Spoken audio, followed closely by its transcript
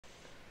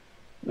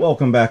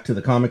Welcome back to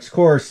the Comics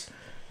Course,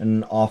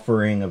 an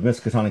offering of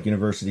Miskatonic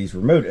University's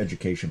remote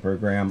education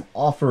program,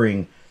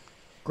 offering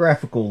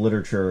graphical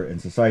literature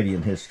and society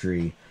and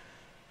history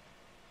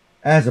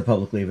as a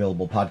publicly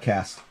available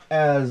podcast.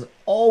 As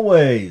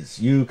always,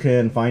 you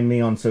can find me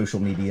on social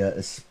media,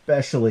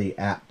 especially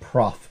at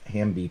Prof.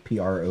 Hamby,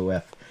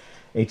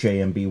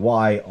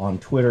 PROFHAMBY on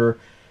Twitter.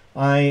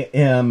 I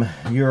am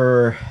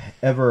your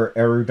ever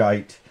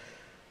erudite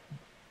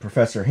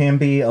Professor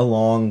Hamby,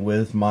 along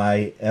with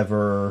my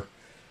ever...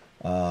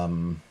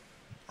 I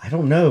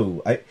don't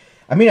know. I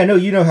mean, I know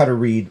you know how to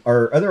read.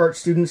 Are other art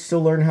students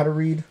still learn how to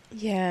read?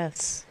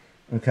 Yes.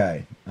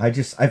 Okay. I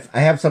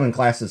have some in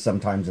classes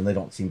sometimes, and they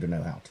don't seem to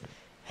know how to.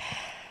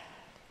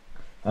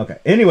 Okay.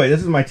 Anyway,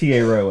 this is my TA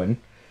Rowan,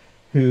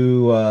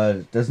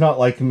 who does not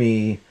like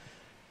me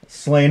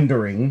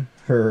slandering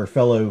her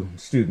fellow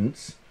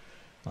students.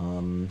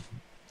 But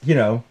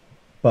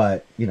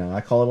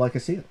I call it like I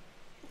see it.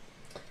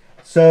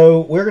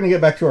 So we're going to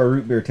get back to our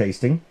root beer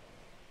tasting.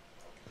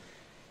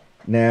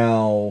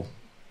 Now,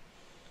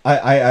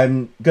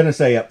 I'm going to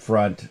say up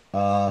front,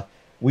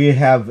 we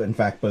have, in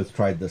fact, both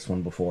tried this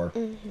one before.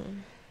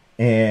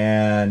 Mm-hmm.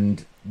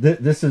 And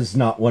this is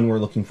not one we're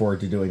looking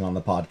forward to doing on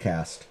the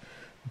podcast,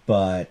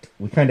 but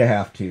we kind of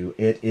have to.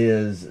 It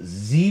is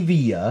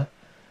Zevia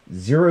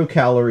Zero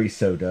Calorie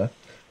Soda.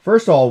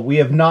 First of all, we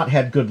have not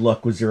had good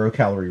luck with zero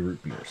calorie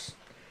root beers.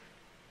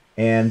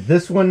 And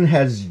this one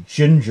has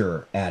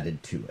ginger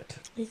added to it.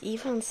 It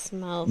even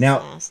smells now,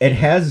 nasty.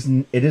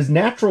 It is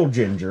natural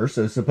ginger,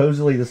 so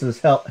supposedly this is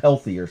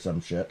healthy or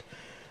some shit.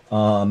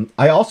 I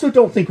also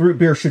don't think root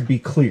beer should be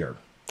clear.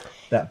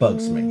 That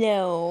bugs me.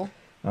 No.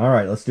 All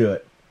right, let's do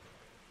it.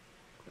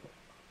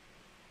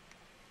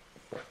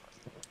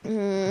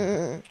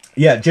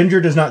 Yeah,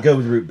 ginger does not go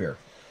with root beer,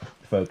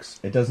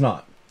 folks. It does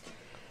not.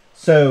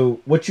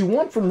 So, what you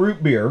want from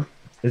root beer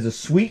is a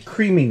sweet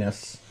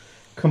creaminess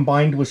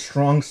combined with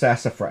strong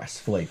sassafras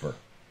flavor.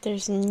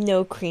 There's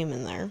no cream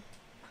in there.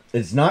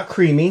 It's not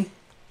creamy,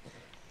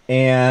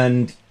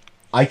 and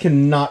I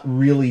cannot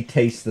really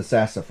taste the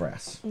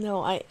sassafras.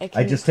 No, I can...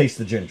 I just taste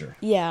the ginger.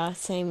 Yeah,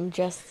 same,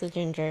 just the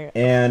ginger.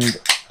 And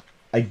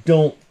I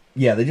don't...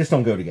 Yeah, they just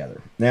don't go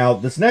together. Now,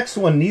 this next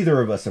one, neither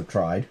of us have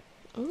tried.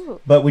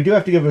 Ooh. But we do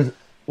have to give a...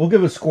 We'll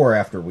give a score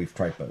after we've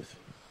tried both.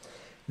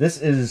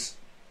 This is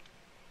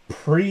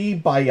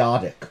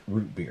prebiotic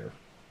root beer.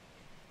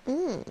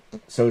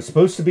 So it's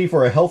supposed to be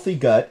for a healthy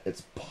gut.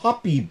 It's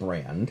Poppy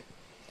brand.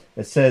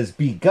 It says,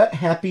 be gut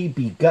happy,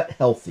 be gut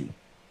healthy.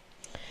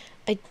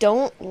 I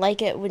don't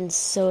like it when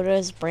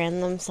sodas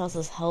brand themselves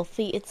as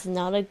healthy. It's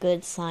not a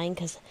good sign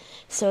because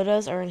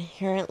sodas are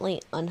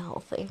inherently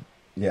unhealthy.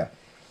 Yeah.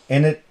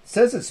 And it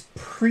says it's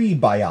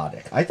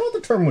prebiotic. I thought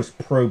the term was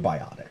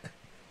probiotic.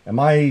 Am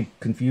I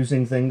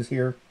confusing things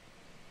here?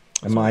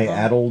 Am I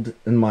addled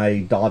in my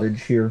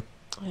dottage here?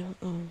 I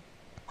don't know.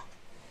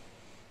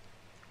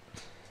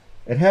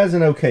 It has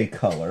an okay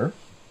color.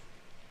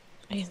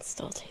 I can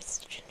still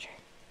taste the ginger.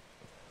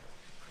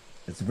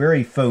 It's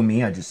very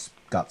foamy. I just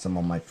got some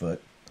on my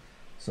foot.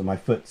 So my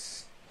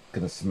foot's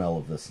going to smell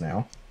of this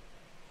now.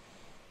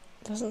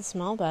 It doesn't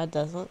smell bad,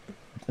 does it?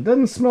 It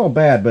doesn't smell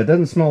bad, but it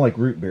doesn't smell like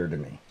root beer to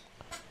me.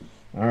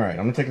 Alright, I'm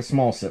going to take a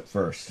small sip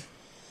first.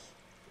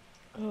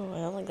 Oh, I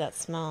don't like that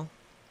smell.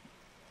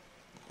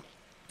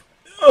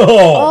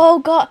 Oh! Oh,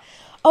 God.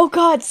 Oh,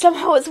 God,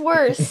 somehow it's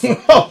worse.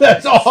 Oh,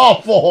 that's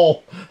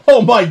awful!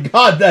 Oh my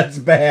God, that's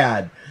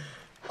bad!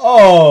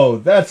 Oh,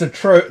 that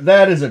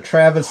is a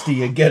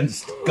travesty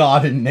against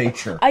God and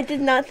nature. I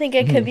did not think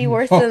it could be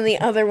worse than the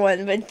other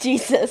one, but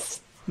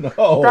Jesus.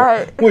 No,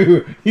 Right.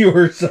 you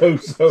were so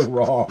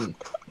wrong.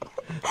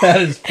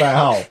 That is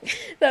foul.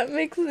 That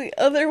makes the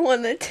other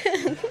one a 10.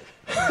 Jesus.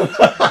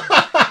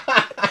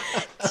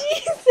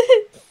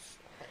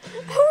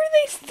 Why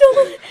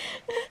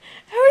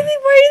are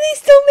they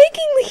still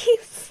making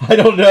these? I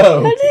don't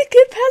know. How did it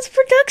get past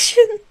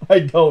production? I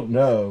don't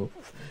know.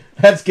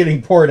 That's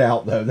getting poured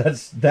out, though.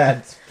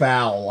 That's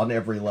foul on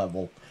every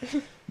level.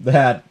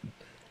 That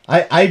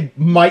I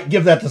might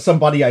give that to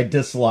somebody I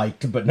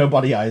disliked, but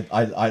nobody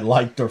I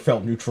liked or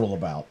felt neutral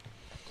about.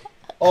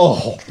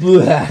 Oh,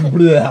 blah,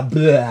 blah,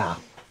 blah.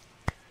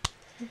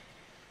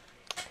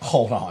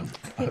 Hold on.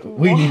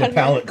 We need a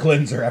palate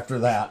cleanser after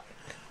that.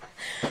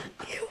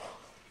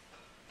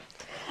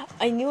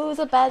 I knew it was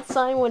a bad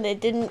sign when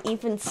it didn't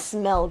even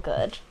smell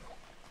good.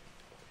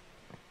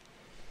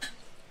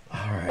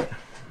 Alright.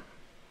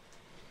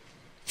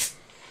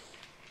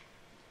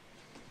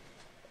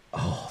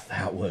 Oh,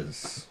 that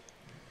was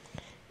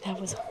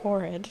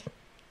horrid.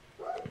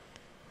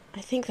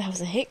 I think that was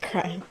a hate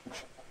crime.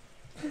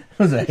 It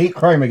was a hate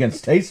crime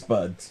against taste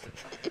buds.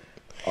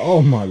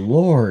 Oh my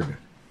lord.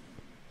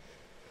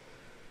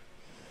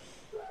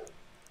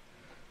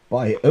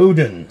 By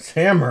Odin's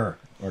hammer,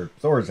 or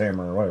Thor's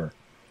hammer, or whatever.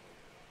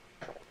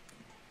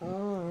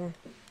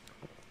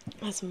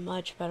 That's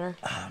much better.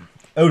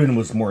 Odin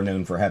was more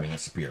known for having a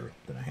spear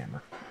than a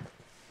hammer.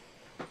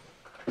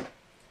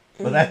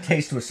 But that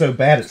taste was so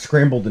bad it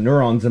scrambled the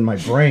neurons in my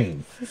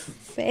brain.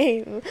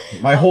 Same.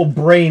 My whole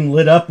brain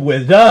lit up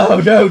with,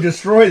 no,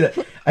 destroy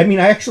that. I mean,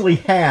 I actually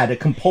had a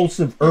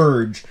compulsive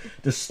urge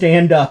to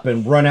stand up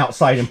and run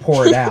outside and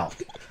pour it out.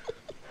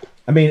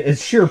 I mean,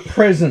 its sheer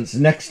presence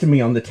next to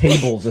me on the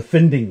table is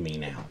offending me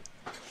now.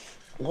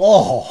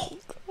 Oh.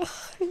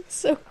 It's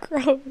so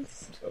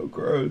gross. So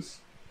gross.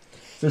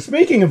 So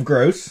speaking of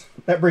gross,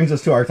 that brings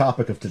us to our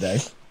topic of today.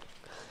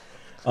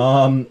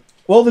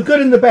 Well, the good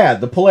and the bad,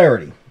 the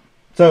polarity.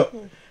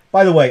 So,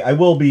 by the way, I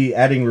will be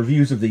adding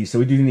reviews of these, so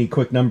we do need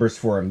quick numbers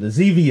for them. The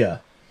Zevia,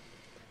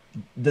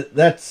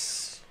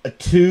 that's a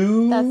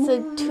 2? That's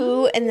a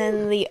 2, and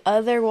then the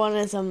other one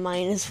is a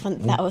minus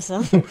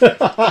 1,000.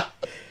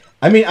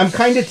 I mean, I'm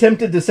kind of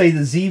tempted to say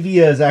the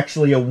Zevia is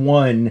actually a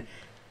 1,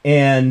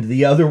 and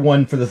the other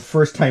one, for the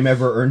first time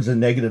ever, earns a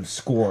negative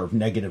score of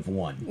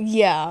 -1.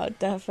 Yeah,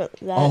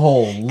 definitely.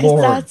 Oh, Lord.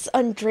 Because that's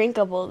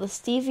undrinkable. The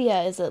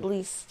stevia is at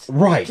least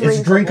right, drinkable.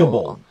 It's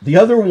drinkable. The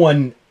other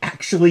one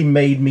actually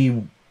made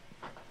me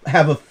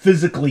have a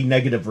physically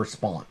negative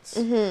response.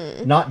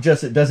 Mm-hmm. Not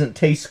just it doesn't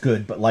taste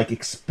good, but like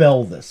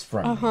expel this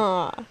from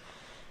me.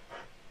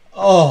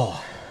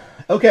 Oh.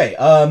 Okay,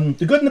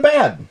 the good and the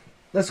bad.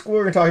 That's what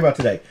we're going to talk about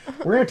today.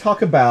 We're going to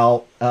talk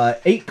about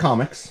 8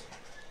 comics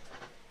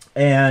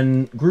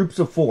and groups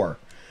of 4,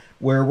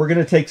 where we're going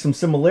to take some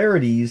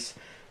similarities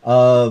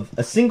of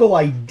a single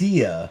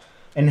idea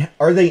and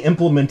are they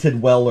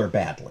implemented well or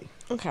badly.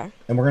 Okay.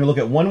 And we're going to look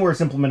at one where it's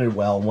implemented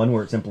well and one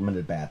where it's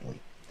implemented badly.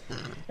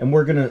 And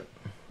we're going to...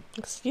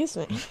 Excuse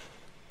me.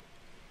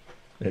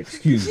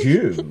 Excuse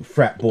you,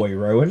 frat boy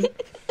Rowan.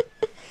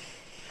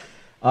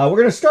 We're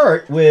going to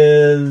start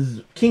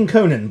with King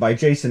Conan by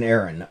Jason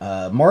Aaron.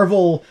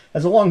 Marvel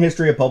has a long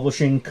history of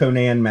publishing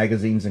Conan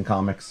magazines and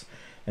comics,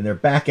 and they're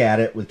back at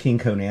it with King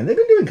Conan. They've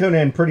been doing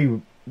Conan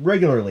pretty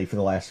regularly for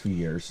the last few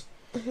years,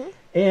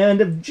 and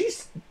have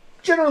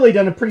generally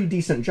done a pretty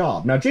decent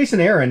job. Now,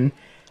 Jason Aaron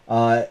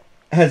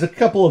has a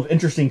couple of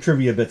interesting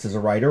trivia bits as a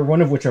writer,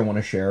 one of which I want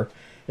to share,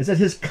 is that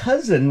his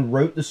cousin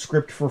wrote the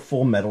script for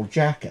Full Metal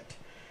Jacket.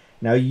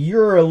 Now,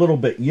 you're a little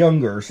bit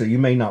younger, so you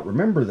may not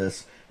remember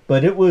this,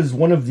 but it was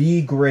one of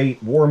the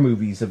great war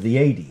movies of the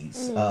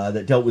 80s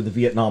that dealt with the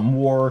Vietnam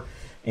War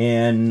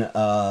in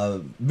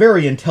a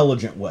very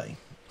intelligent way.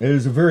 It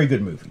was a very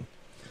good movie.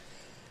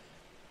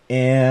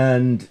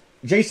 And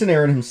Jason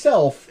Aaron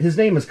himself, his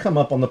name has come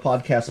up on the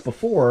podcast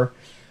before.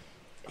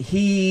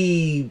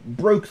 He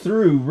broke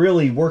through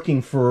really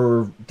working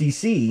for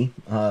DC,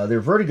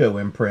 their Vertigo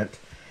imprint,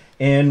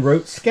 and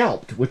wrote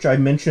Scalped, which I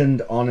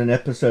mentioned on an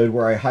episode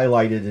where I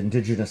highlighted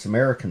Indigenous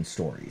American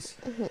stories.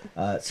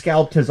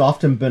 Scalped has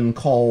often been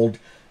called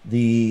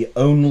the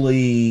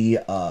only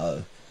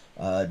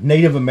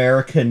Native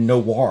American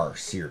noir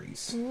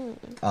series.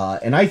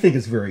 And I think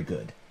it's very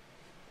good.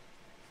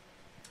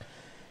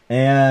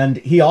 And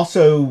he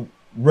also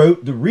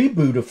wrote the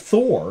reboot of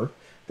Thor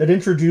that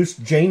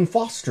introduced Jane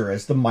Foster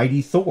as the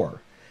Mighty Thor,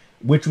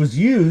 which was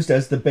used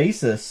as the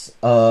basis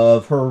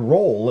of her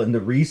role in the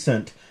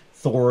recent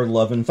Thor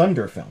Love and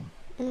Thunder film.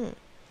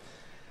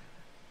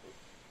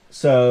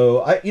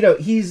 So,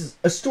 he's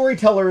a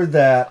storyteller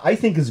that I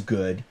think is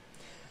good,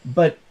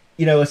 but,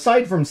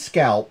 aside from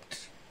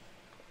Scalped,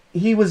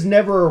 he was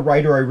never a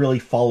writer I really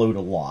followed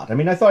a lot. I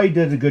mean, I thought he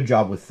did a good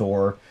job with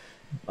Thor,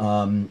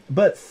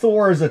 but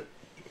Thor is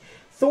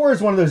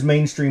one of those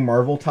mainstream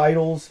Marvel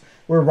titles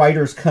where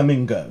writers come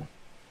and go,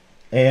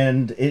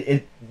 and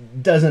it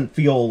doesn't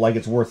feel like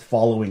it's worth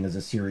following as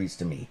a series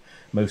to me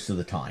most of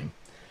the time.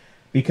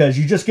 Because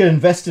you just get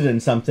invested in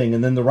something,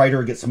 and then the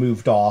writer gets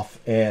moved off,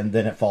 and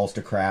then it falls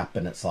to crap,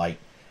 and it's like,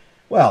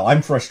 well,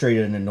 I'm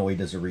frustrated and annoyed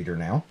as a reader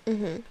now.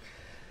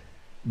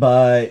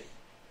 But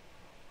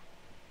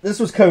this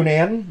was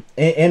Conan,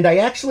 and I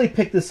actually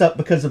picked this up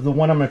because of the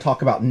one I'm going to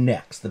talk about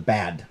next, the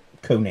bad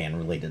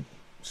Conan-related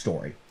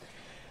story.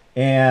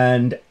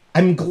 And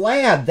I'm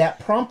glad that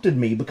prompted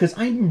me, because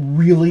I'm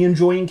really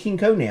enjoying King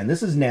Conan.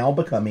 This is now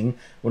becoming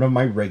one of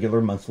my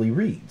regular monthly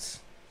reads.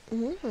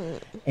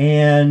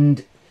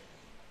 And...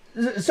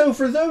 so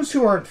for those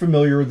who aren't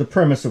familiar with the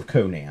premise of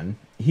Conan,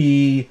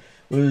 he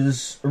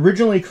was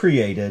originally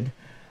created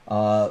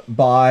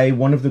by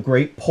one of the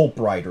great pulp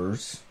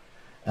writers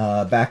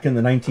back in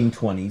the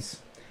 1920s,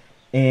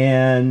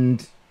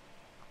 and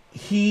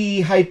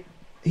he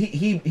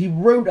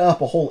wrote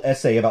up a whole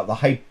essay about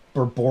the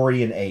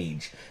Hyperborean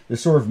Age, the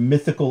sort of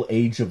mythical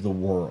age of the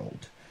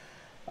world.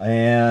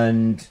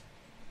 And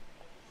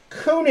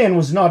Conan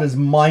was not as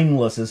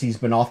mindless as he's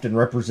been often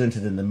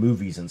represented in the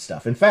movies and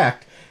stuff. In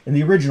fact, in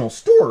the original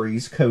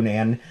stories,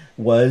 Conan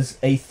was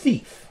a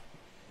thief.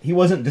 He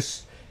was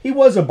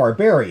a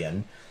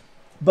barbarian,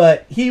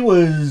 but he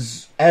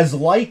was as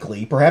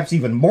likely, perhaps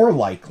even more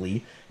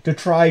likely, to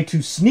try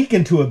to sneak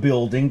into a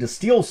building to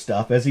steal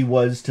stuff as he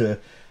was to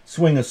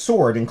swing a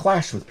sword and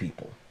clash with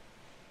people.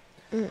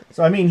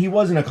 So, I mean, he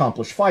was an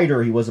accomplished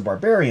fighter, he was a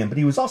barbarian, but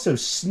he was also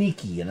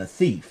sneaky and a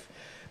thief.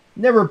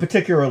 Never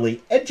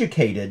particularly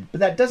educated, but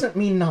that doesn't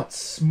mean not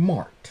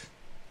smart.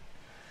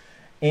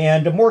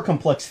 and a more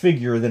complex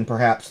figure than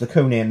perhaps the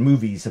Conan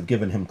movies have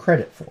given him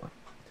credit for.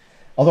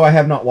 Although I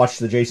have not watched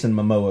the Jason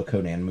Momoa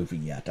Conan movie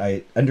yet.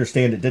 I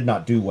understand it did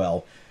not do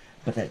well,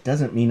 but that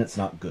doesn't mean it's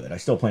not good. I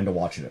still plan to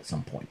watch it at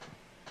some point.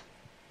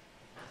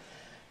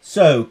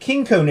 So,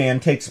 King Conan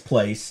takes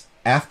place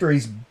after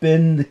he's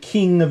been the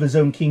king of his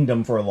own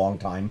kingdom for a long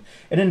time,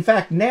 and in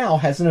fact now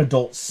has an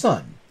adult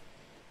son.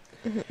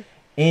 Mm-hmm.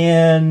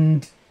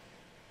 And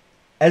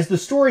as the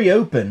story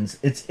opens,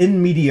 it's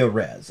in media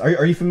res.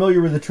 Are you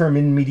familiar with the term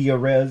in media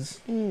res?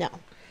 No.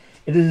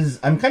 It is.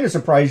 I'm kind of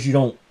surprised you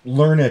don't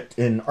learn it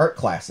in art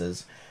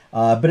classes,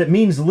 but it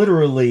means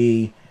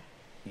literally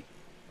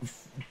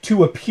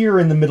to appear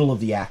in the middle of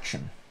the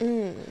action.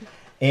 Mm.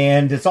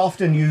 And it's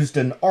often used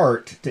in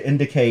art to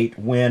indicate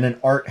when an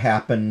art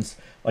happens,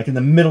 like in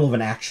the middle of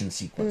an action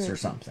sequence or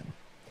something.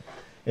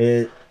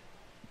 And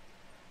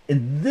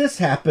this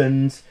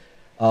happens,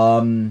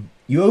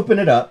 you open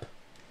it up,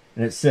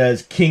 and it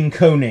says, King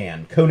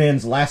Conan,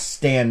 Conan's last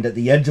stand at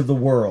the edge of the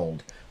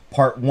world,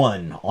 Part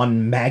 1,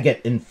 on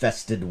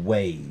maggot-infested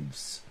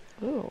waves.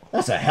 Ooh.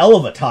 That's a hell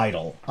of a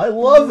title. I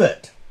love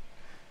it.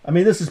 I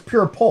mean, this is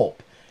pure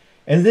pulp.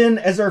 And then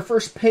as our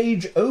first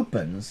page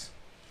opens,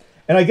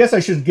 and I guess I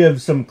should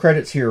give some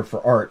credits here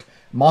for art.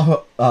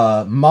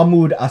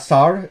 Mahmoud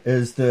Asar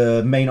is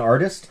the main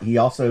artist. He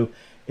also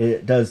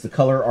does the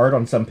color art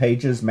on some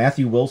pages.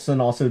 Matthew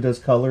Wilson also does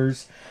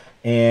colors.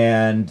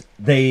 And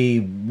they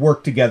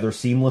work together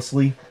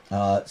seamlessly.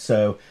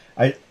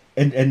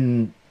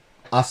 And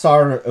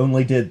Asar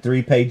only did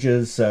 3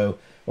 pages,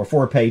 or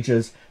 4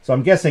 pages. So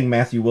I'm guessing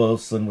Matthew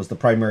Wilson was the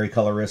primary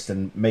colorist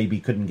and maybe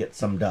couldn't get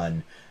some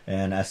done.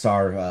 And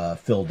Asar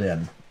filled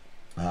in.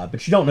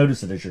 But you don't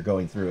notice it as you're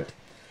going through it.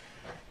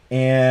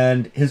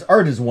 And his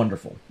art is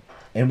wonderful.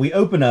 And we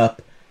open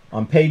up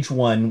on page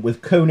 1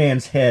 with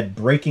Conan's head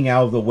breaking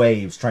out of the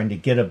waves, trying to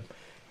get a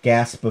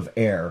gasp of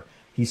air.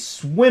 He's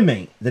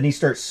swimming. Then he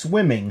starts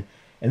swimming,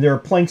 and there are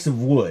planks of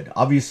wood.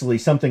 Obviously,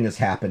 something has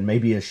happened.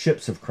 Maybe his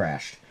ships have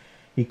crashed.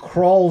 He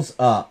crawls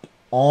up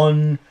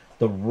on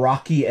the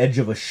rocky edge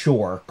of a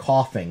shore,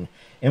 coughing,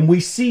 and we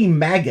see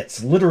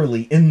maggots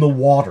literally in the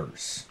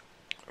waters.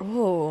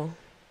 Oh.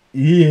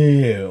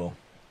 Ew.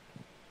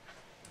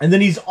 And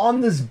then he's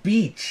on this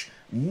beach,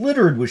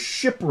 littered with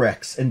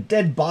shipwrecks and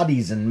dead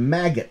bodies and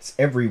maggots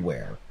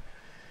everywhere.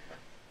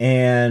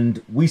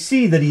 And we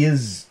see that he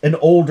is an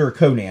older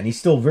Conan. He's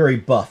still very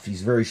buff.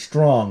 He's very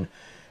strong.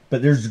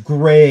 But there's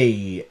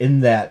gray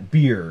in that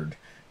beard,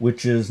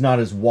 which is not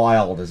as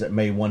wild as it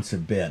may once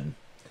have been.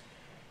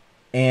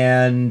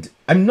 And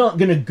I'm not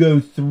going to go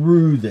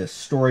through this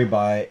story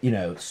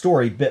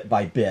bit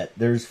by bit.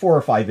 There's 4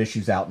 or 5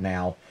 issues out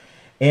now.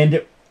 And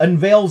it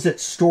unveils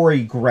its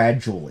story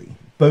gradually.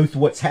 Both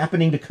what's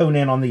happening to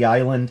Conan on the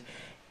island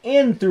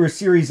and through a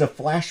series of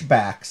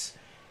flashbacks,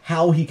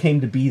 how he came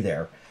to be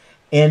there.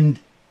 And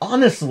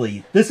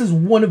honestly, this is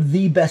one of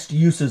the best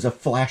uses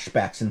of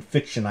flashbacks in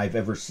fiction I've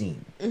ever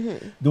seen.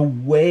 Mm-hmm. The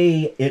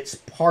way it's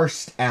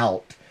parsed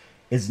out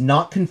is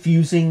not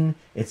confusing,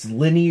 it's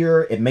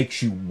linear, it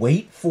makes you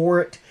wait for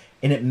it,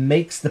 and it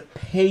makes the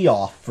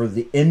payoff for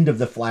the end of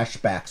the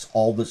flashbacks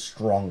all the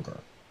stronger.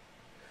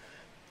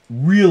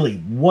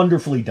 Really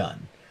wonderfully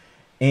done.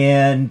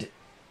 And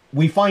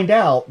we find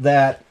out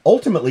that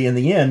ultimately in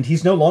the end,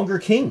 he's no longer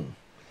king.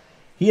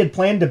 He had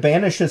planned to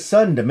banish his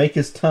son to make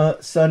his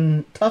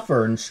son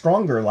tougher and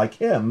stronger like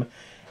him.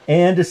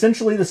 And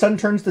essentially the son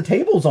turns the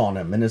tables on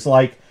him and is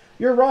like,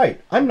 you're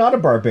right, I'm not a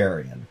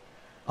barbarian.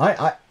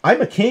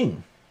 I'm a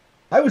king.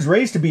 I was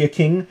raised to be a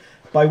king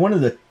by one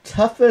of the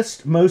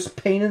toughest, most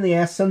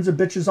pain-in-the-ass sons of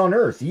bitches on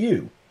earth,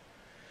 you.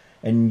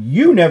 And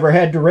you never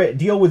had to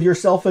deal with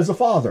yourself as a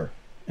father.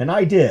 And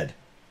I did.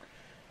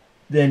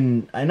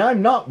 And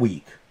I'm not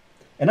weak.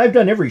 And I've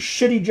done every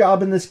shitty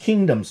job in this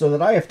kingdom so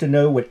that I have to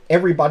know what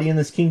everybody in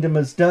this kingdom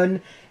has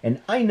done.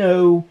 And I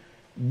know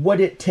what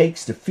it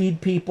takes to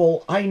feed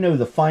people. I know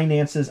the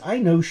finances. I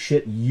know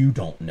shit you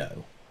don't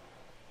know.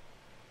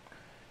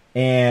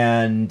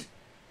 And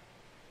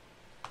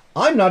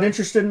I'm not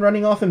interested in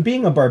running off and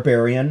being a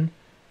barbarian.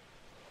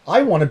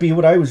 I want to be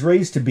what I was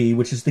raised to be,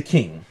 which is the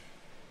king.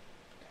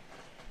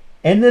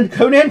 And then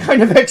Conan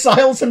kind of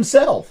exiles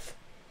himself.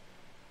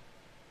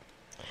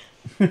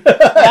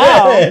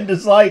 Wow. And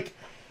it's like,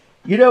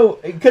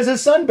 because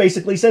his son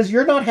basically says,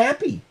 you're not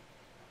happy.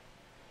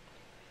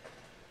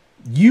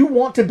 You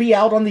want to be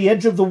out on the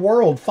edge of the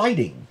world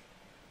fighting.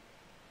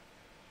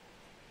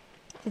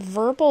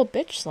 Verbal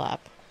bitch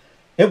slap.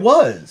 It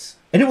was.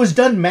 And it was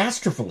done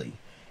masterfully.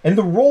 And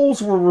the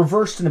roles were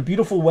reversed in a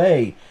beautiful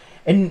way.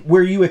 And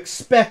where you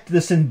expect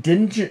this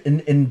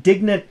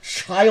indignant,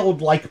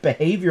 childlike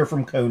behavior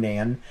from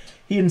Conan,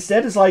 he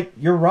instead is like,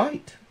 you're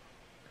right.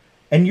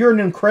 And you're an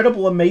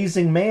incredible,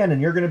 amazing man,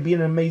 and you're going to be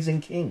an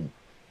amazing king.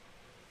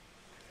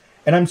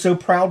 And I'm so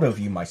proud of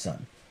you, my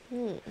son.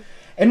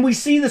 And we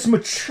see this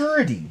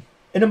maturity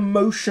and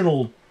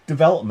emotional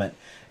development.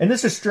 And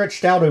this is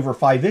stretched out over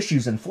 5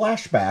 issues in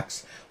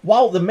flashbacks,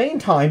 while at the main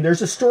time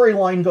there's a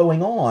storyline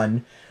going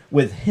on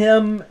with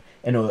him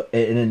and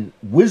a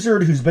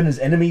wizard who's been his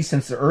enemy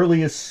since the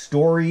earliest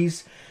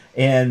stories,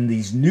 and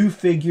these new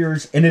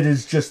figures, and it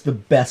is just the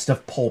best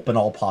of pulp in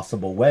all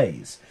possible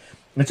ways.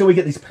 And so we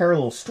get these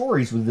parallel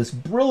stories with this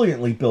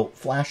brilliantly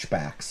built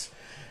flashbacks,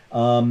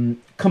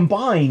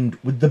 combined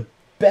with the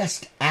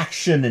best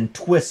action and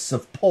twists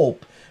of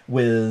pulp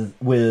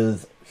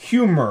with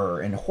humor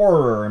and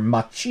horror and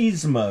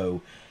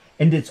machismo,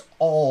 and it's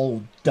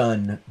all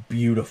done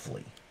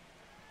beautifully.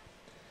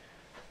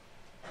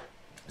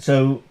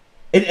 So,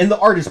 and the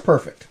art is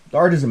perfect. The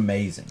art is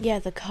amazing. Yeah,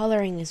 the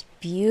coloring is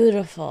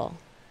beautiful.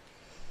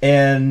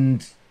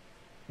 And,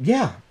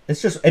 yeah,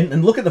 it's just...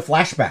 And look at the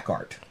flashback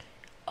art.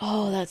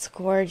 Oh, that's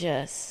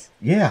gorgeous.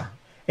 Yeah.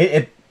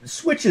 It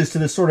switches to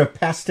this sort of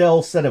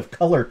pastel set of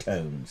color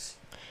tones.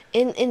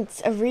 And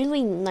it's a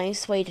really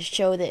nice way to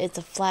show that it's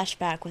a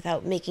flashback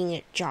without making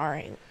it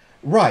jarring.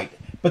 Right.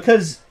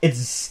 Because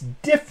it's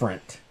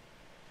different.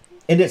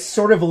 And it's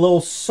sort of a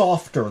little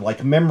softer,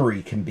 like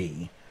memory can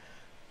be.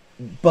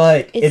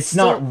 But it's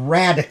not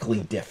radically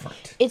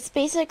different. It's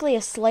basically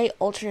a slight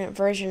alternate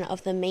version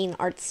of the main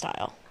art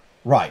style.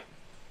 Right.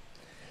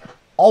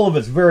 All of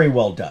it's very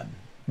well done.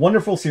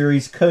 Wonderful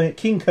series.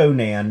 King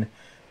Conan,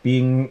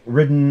 being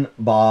written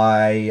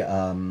by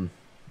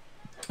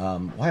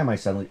why am I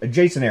suddenly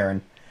Jason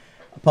Aaron,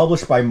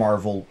 published by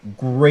Marvel.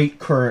 Great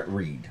current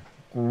read.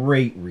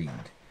 Great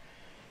read.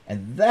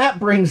 And that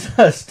brings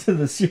us to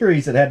the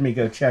series that had me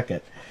go check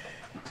it.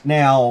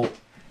 Now,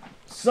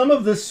 some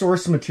of this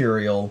source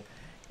material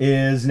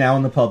is now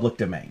in the public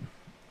domain,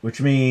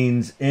 which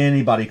means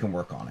anybody can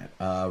work on it.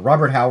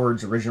 Robert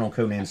Howard's original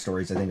Conan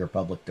stories, I think, are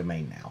public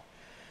domain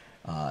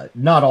now.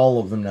 Not all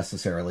of them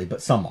necessarily,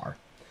 but some are.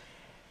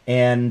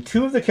 And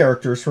two of the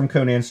characters from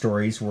Conan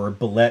stories were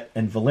Belette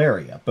and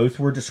Valeria. Both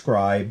were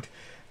described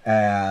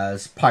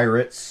as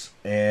pirates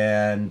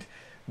and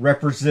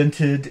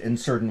represented in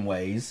certain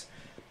ways.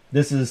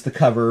 This is the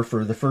cover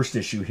for the first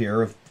issue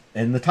here,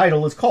 and the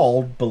title is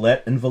called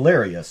Belette and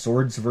Valeria,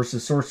 Swords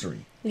versus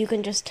Sorcery. You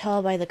can just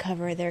tell by the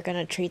cover they're going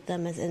to treat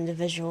them as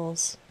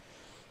individuals.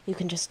 You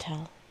can just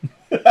tell.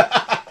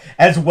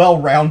 As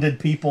well-rounded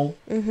people.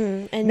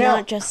 Mm-hmm. And now,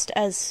 not just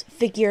as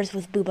figures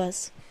with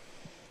boobas.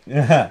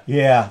 Yeah,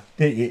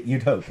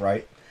 you'd hope,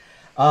 right?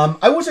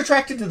 I was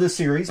attracted to this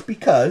series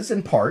because,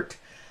 in part,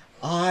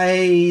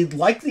 I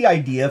like the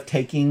idea of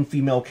taking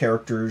female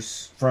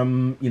characters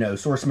from,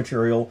 source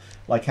material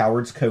like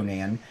Howard's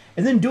Conan,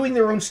 and then doing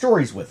their own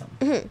stories with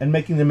them, and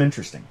making them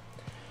interesting.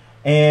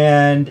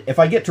 And if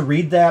I get to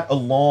read that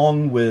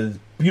along with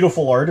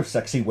beautiful art of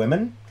sexy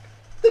women,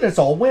 then it's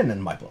all win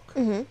in my book.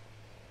 Mm-hmm.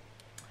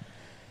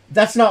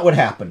 That's not what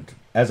happened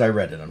as I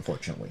read it,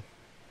 unfortunately.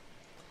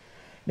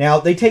 Now,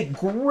 they take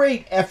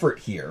great effort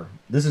here.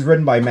 This is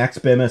written by Max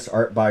Bemis,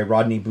 art by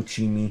Rodney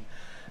Buscemi.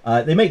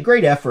 They make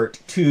great effort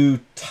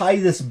to tie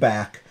this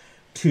back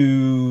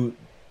to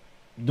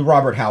the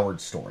Robert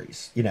Howard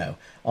stories.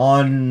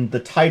 On the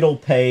title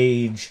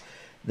page,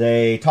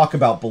 they talk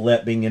about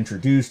Belette being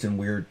introduced in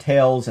Weird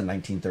Tales in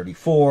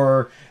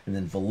 1934, and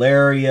then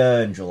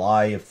Valeria in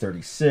July of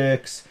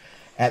 36.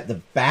 At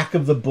the back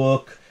of the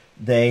book,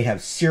 they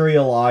have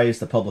serialized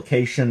the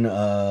publication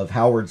of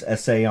Howard's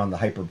essay on the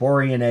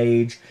Hyperborean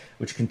Age,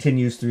 which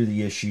continues through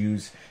the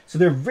issues. So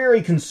they're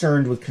very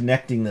concerned with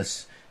connecting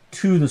this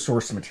to the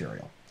source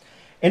material.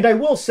 And I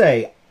will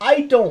say,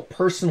 I don't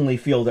personally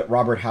feel that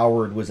Robert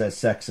Howard was as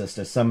sexist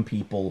as some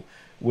people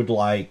would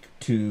like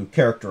to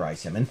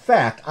characterize him. In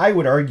fact, I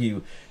would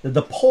argue that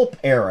the pulp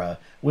era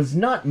was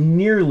not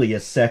nearly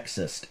as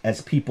sexist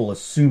as people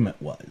assume it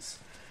was.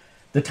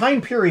 The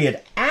time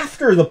period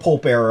after the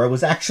pulp era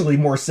was actually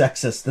more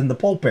sexist than the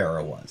pulp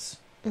era was.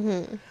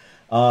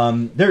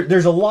 Mm-hmm.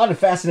 There's a lot of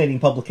fascinating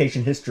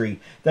publication history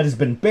that has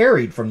been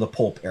buried from the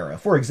pulp era.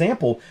 For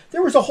example,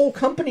 there was a whole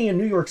company in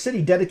New York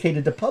City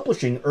dedicated to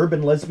publishing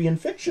urban lesbian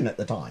fiction at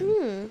the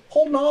time.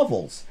 Whole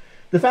novels.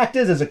 The fact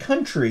is, as a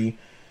country,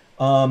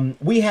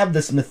 we have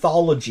this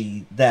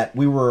mythology that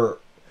we were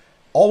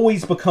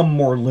always become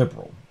more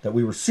liberal, that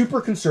we were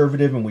super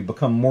conservative and we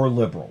become more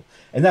liberal.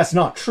 And that's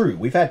not true.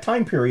 We've had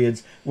time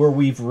periods where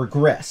we've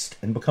regressed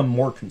and become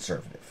more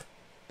conservative.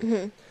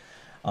 Mm-hmm.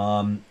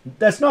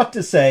 That's not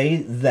to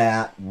say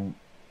that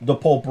the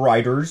pulp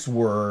writers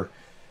were,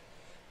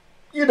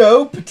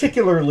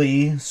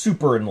 particularly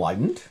super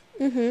enlightened.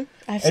 Mm-hmm.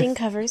 I've seen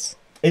covers.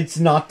 It's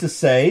not to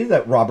say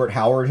that Robert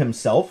Howard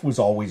himself was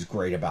always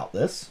great about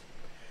this.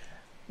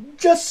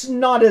 Just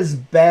not as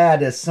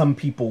bad as some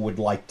people would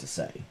like to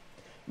say.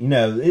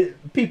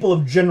 People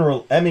of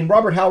general...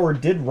 Robert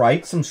Howard did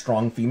write some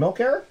strong female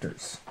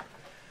characters.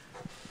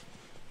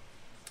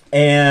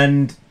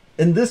 And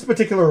in this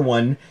particular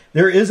one,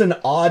 there is an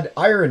odd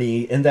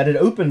irony in that it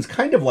opens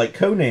kind of like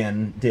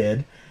Conan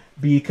did,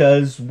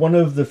 because one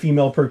of the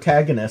female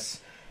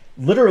protagonists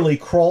literally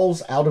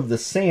crawls out of the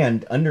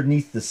sand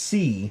underneath the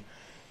sea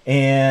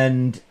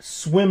and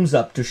swims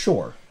up to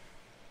shore.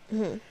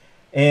 Mm-hmm.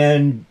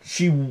 And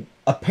she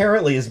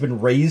apparently has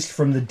been raised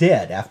from the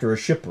dead after a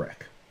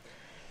shipwreck.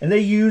 And they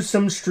use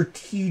some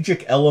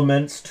strategic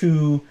elements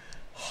to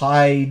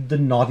hide the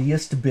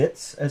naughtiest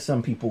bits, as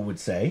some people would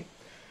say.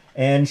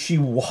 And she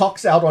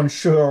walks out on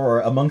shore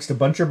amongst a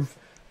bunch of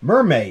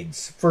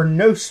mermaids for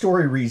no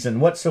story reason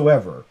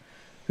whatsoever,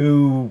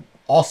 who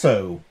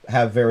also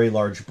have very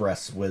large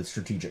breasts with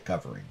strategic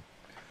covering.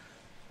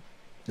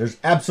 There's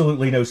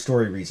absolutely no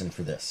story reason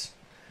for this.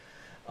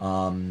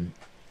 And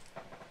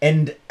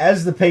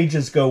as the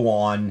pages go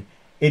on,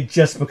 it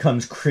just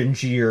becomes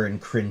cringier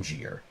and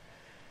cringier.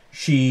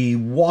 She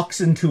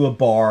walks into a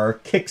bar,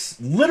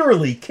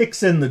 literally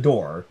kicks in the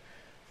door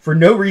for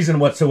no reason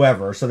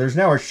whatsoever, so there's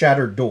now a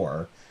shattered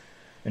door,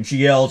 and she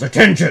yells,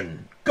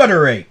 "Attention,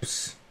 gutter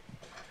apes!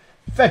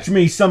 Fetch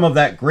me some of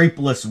that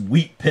grapeless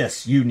wheat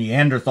piss you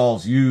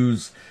Neanderthals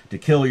use to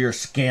kill your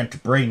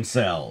scant brain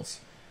cells."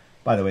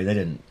 By the way, they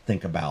didn't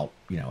think about,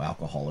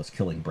 alcohol as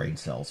killing brain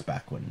cells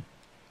back when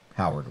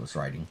Howard was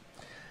writing.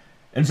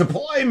 "And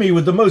supply me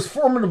with the most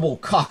formidable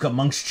cock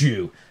amongst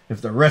you,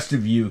 if the rest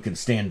of you can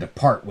stand to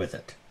part with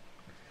it."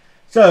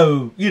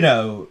 So,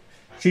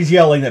 she's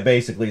yelling that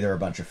basically they're a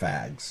bunch of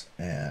fags,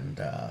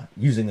 and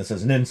using this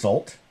as an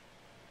insult.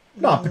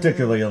 Not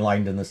particularly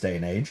aligned in this day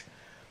and age.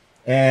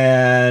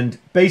 And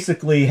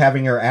basically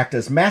having her act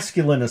as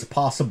masculine as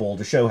possible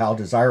to show how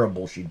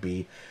desirable she'd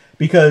be.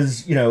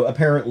 Because,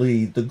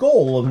 apparently the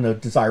goal of a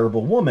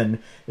desirable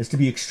woman is to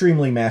be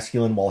extremely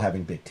masculine while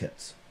having big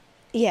tits.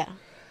 Yeah.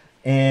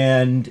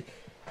 And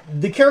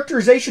the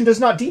characterization does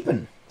not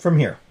deepen from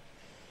here.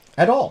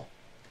 At all.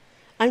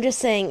 I'm just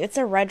saying, it's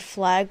a red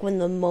flag when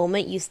the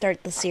moment you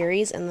start the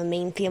series and the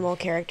main female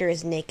character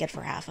is naked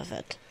for half of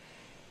it.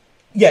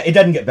 Yeah, it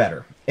doesn't get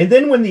better. And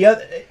then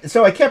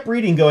so I kept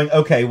reading going,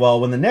 okay, well,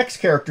 when the next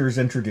character is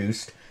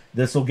introduced,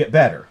 this will get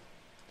better.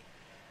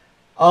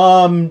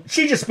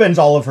 She just spends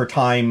all of her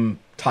time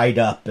tied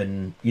up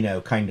and,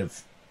 kind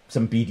of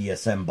some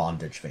BDSM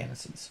bondage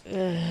fantasies.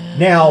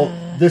 Now,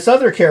 this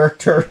other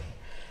character,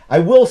 I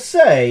will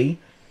say,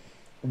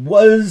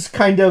 was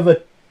kind of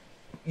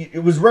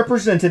it was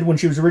represented when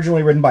she was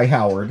originally written by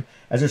Howard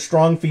as a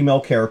strong female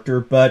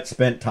character, but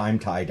spent time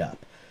tied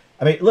up.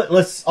 I mean,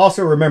 let's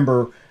also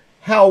remember,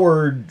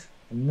 Howard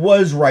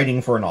was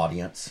writing for an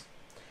audience,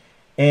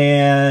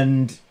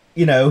 and,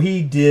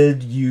 he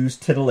did use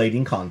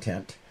titillating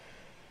content,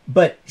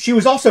 but she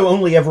was also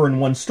only ever in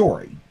one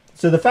story.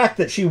 So the fact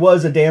that she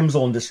was a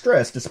damsel in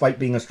distress, despite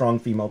being a strong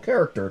female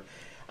character,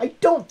 I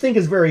don't think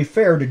is very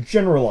fair to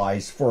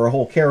generalize for a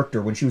whole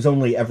character when she was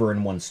only ever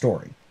in one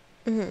story.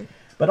 Mm-hmm.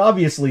 But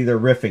obviously they're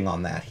riffing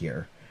on that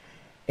here.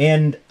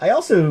 And I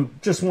also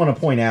just want to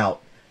point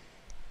out,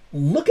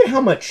 look at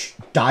how much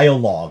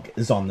dialogue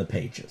is on the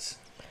pages.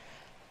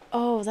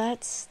 Oh,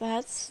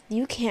 that's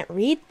you can't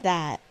read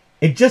that.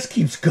 It just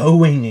keeps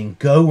going and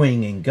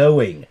going and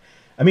going.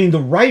 I mean,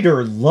 the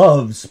writer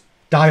loves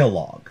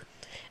dialogue.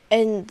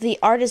 And the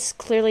artist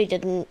clearly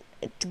didn't.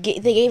 They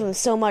gave him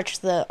so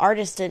much, the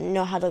artist didn't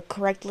know how to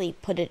correctly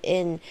put it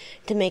in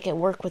to make it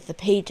work with the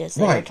pages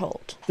they were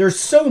told. There's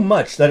so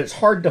much that it's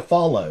hard to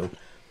follow.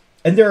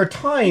 And there are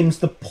times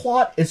the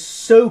plot is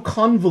so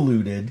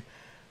convoluted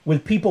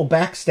with people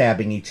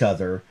backstabbing each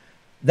other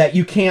that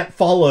you can't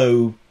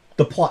follow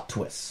the plot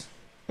twists.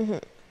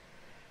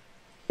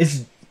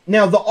 Mm-hmm.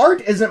 Now, the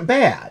art isn't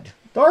bad.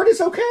 The art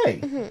is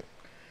okay. Mm-hmm.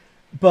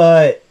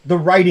 But the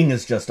writing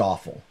is just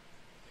awful.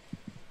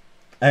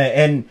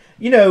 And,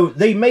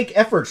 they make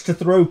efforts to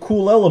throw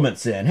cool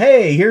elements in.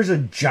 Hey, here's a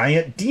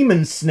giant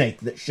demon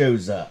snake that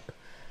shows up.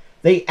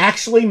 They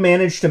actually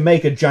managed to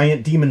make a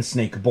giant demon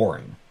snake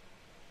boring.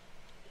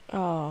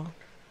 Oh.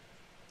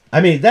 I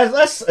mean,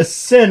 that's a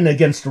sin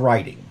against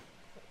writing.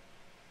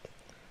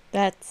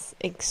 That's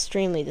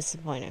extremely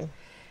disappointing.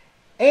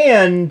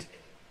 And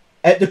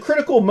at the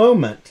critical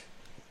moment,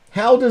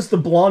 how does the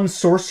blonde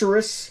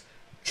sorceress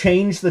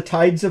change the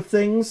tides of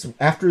things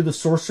after the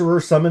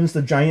sorcerer summons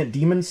the giant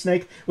demon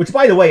snake? Which,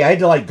 by the way, I had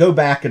to go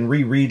back and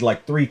reread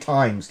 3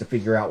 times to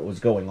figure out what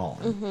was going on.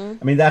 Mm-hmm.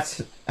 I mean,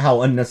 that's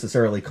how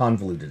unnecessarily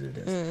convoluted it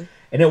is. Mm.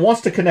 And it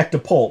wants to connect to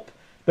Pulp,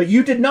 but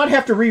you did not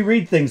have to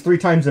reread things 3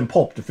 times in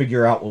Pulp to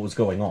figure out what was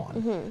going on.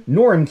 Mm-hmm.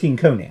 Nor in King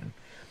Conan.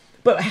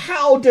 But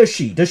how does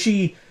she? Does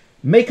she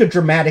make a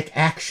dramatic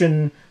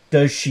action?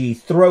 Does she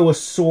throw a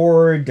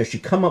sword? Does she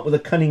come up with a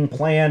cunning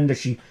plan? Does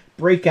she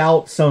break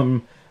out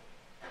some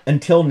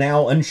until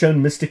now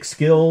unshown mystic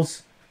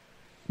skills?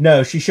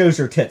 No, she shows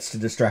her tits to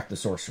distract the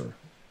sorcerer.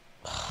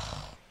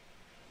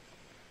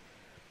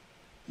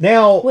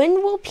 Now,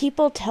 when will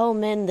people tell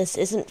men this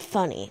isn't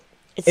funny?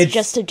 It's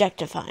just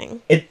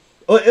objectifying.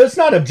 It's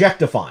not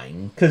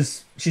objectifying,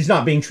 because she's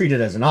not being treated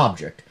as an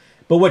object.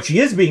 But what she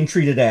is being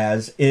treated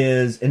as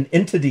is an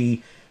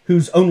entity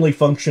whose only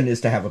function is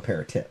to have a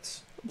pair of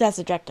tits. That's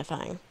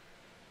objectifying.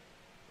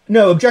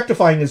 No,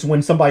 objectifying is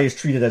when somebody is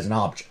treated as an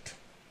object.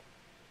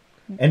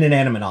 An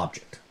inanimate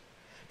object.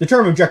 The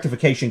term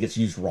objectification gets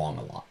used wrong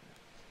a lot.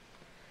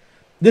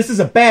 This is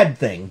a bad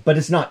thing, but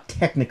it's not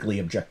technically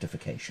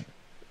objectification.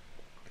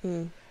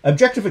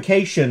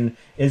 Objectification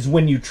is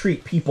when you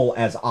treat people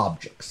as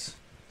objects.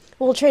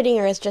 Well, treating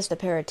her as just a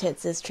pair of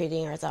tits is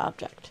treating her as an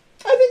object.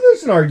 I think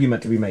there's an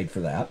argument to be made for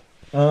that.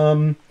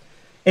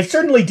 It's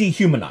certainly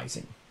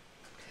dehumanizing.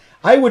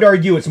 I would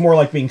argue it's more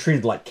like being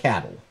treated like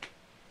cattle,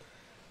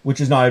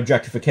 which is not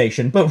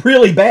objectification, but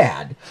really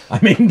bad. I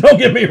mean, don't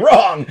get me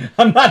wrong.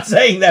 I'm not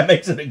saying that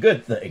makes it a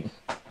good thing.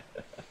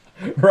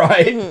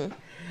 Right?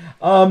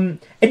 Mm-hmm.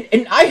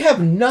 And I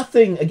have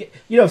nothing...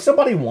 if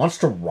somebody wants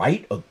to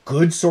write a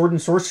good sword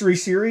and sorcery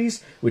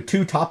series with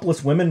 2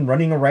 topless women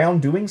running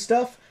around doing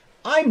stuff,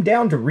 I'm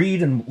down to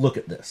read and look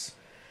at this.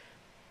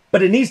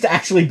 But it needs to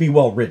actually be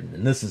well written,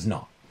 and this is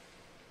not.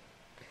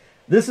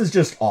 This is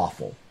just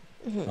awful.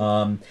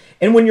 Mm-hmm.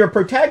 And when your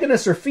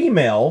protagonists are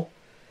female...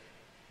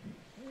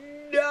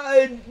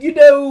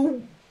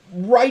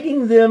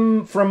 writing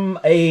them from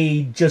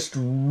a just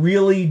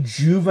really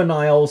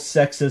juvenile,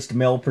 sexist,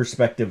 male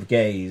perspective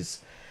gaze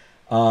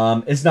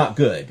is not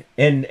good.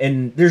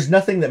 And there's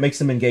nothing that makes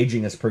them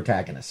engaging as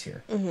protagonists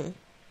here. Mm-hmm.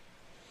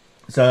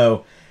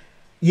 So,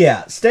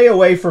 yeah, stay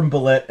away from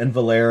Belit and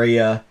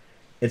Valeria.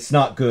 It's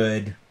not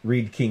good.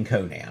 Read King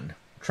Conan,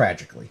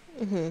 tragically.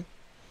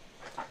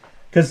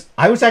 Because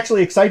I was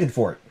actually excited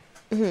for it.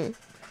 Mm-hmm.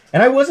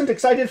 And I wasn't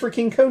excited for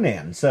King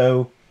Conan,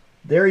 so...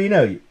 There you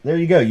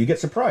go. You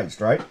get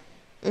surprised, right?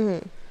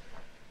 Mm-hmm.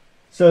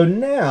 So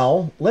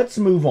now, let's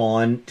move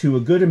on to a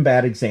good and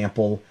bad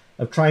example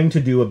of trying to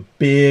do a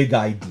big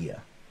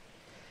idea.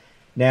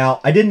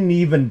 Now, I didn't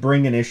even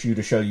bring an issue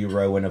to show you,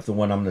 Rowan, of the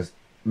one I'm going to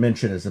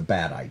mention is a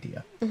bad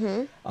idea.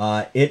 Mm-hmm.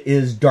 It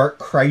is Dark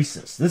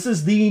Crisis. This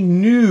is the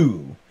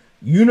new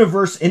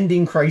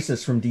universe-ending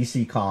crisis from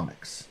DC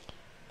Comics.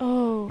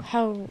 Oh,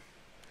 how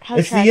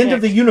it's tragic. The end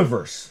of the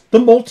universe, the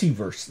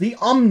multiverse, the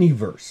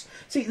omniverse.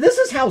 See, this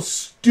is how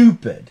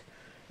stupid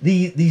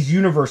these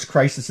universe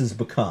crises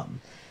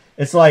become.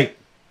 It's like,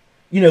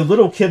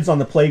 little kids on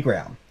the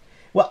playground.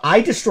 Well,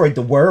 I destroyed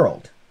the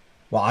world.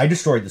 Well, I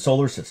destroyed the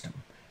solar system.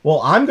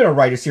 Well, I'm going to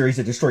write a series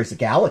that destroys the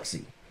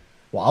galaxy.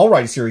 Well, I'll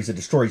write a series that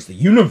destroys the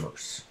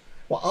universe.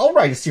 Well, I'll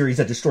write a series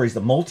that destroys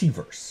the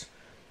multiverse.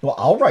 Well,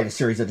 I'll write a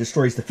series that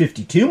destroys the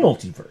 52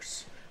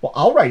 multiverse. Well,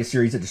 I'll write a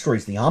series that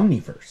destroys the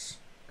omniverse.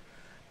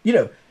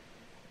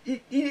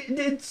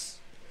 It's...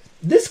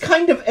 This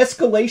kind of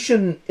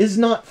escalation is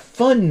not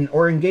fun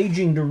or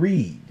engaging to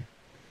read.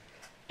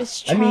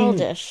 It's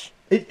childish.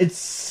 I mean, it's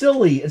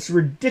silly. It's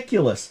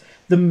ridiculous.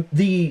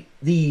 The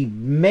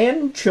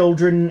man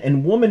children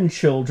and woman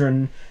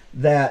children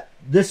that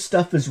this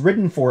stuff is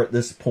written for at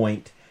this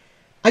point,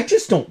 I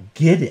just don't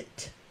get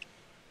it.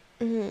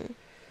 Mm-hmm.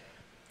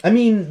 I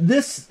mean,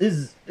 this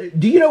is...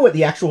 Do you know what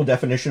the actual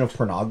definition of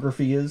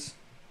pornography is?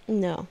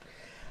 No.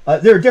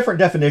 There are different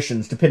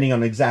definitions depending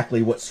on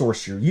exactly what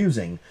source you're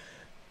using.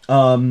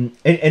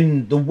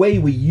 And the way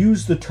we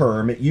use the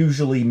term, it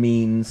usually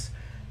means,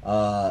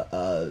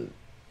 well,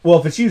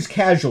 if it's used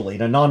casually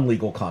in a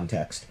non-legal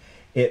context,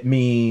 it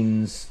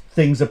means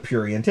things of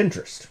prurient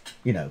interest,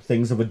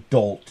 things of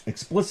adult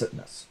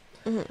explicitness.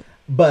 Mm-hmm.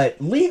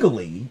 But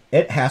legally,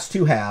 it has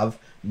to have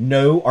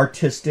no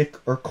artistic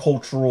or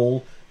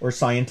cultural or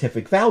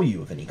scientific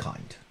value of any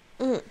kind.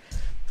 Mm-hmm.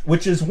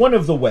 Which is one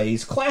of the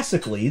ways,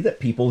 classically, that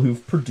people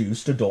who've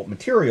produced adult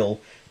material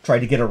try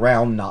to get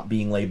around not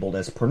being labeled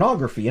as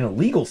pornography in a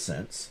legal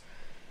sense,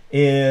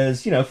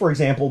 is, for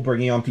example,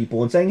 bringing on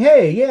people and saying,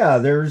 hey, yeah,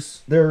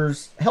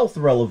 there's health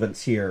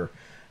relevance here.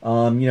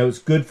 It's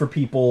good for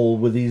people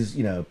with these,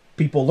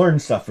 people learn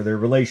stuff for their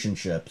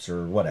relationships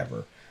or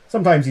whatever.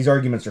 Sometimes these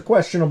arguments are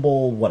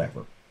questionable,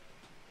 whatever.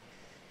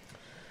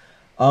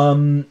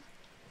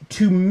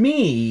 To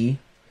me,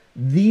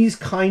 these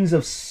kinds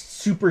of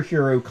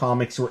superhero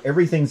comics where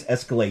everything's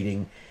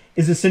escalating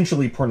is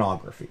essentially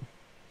pornography.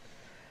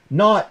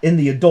 Not in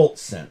the adult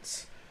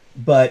sense,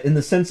 but in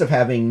the sense of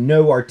having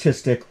no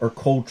artistic or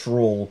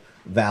cultural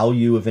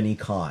value of any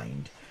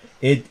kind.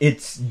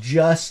 It's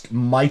just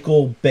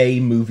Michael Bay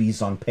movies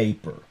on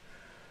paper.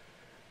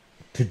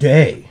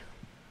 Today,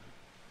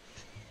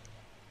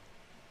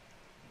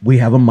 we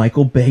have a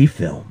Michael Bay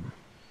film.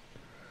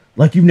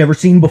 Like you've never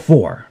seen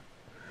before.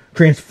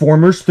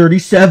 Transformers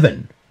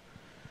 37.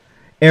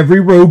 Every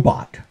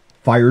robot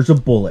fires a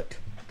bullet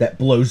that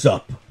blows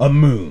up a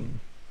moon.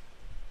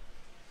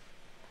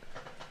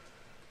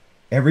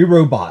 Every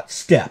robot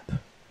step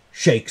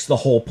shakes the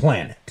whole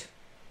planet.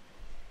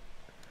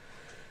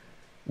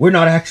 We're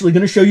not actually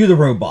going to show you the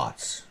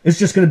robots. It's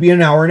just going to be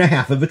an hour and a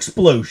half of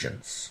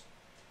explosions.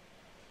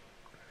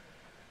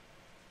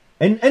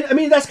 And I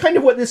mean, that's kind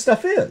of what this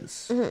stuff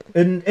is. Mm-hmm.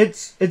 And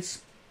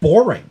it's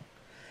boring.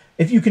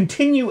 If you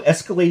continue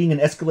escalating and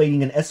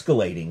escalating and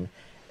escalating,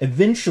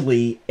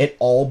 eventually it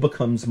all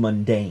becomes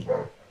mundane.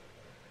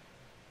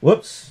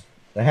 Whoops.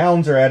 The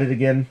hounds are at it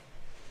again.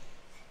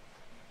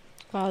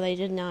 Well, they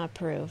did not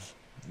approve.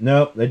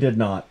 Nope, they did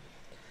not.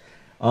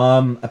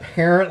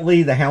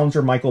 Apparently the hounds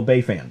are Michael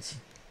Bay fans.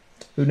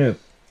 Who knew?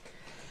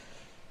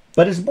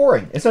 But it's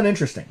boring. It's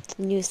uninteresting.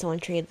 I knew someone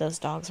treated those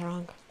dogs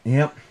wrong.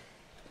 Yep.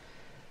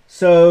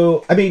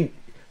 So, I mean,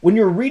 when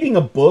you're reading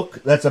a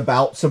book that's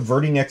about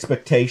subverting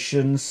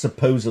expectations,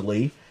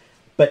 supposedly,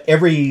 but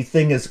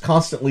everything is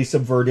constantly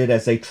subverted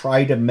as they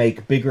try to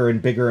make bigger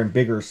and bigger and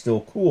bigger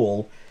still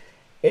cool,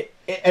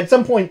 at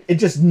some point,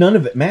 none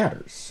of it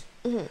matters.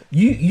 Mm-hmm.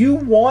 You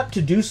want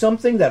to do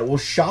something that will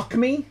shock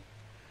me?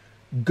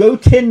 Go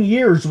 10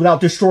 years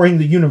without destroying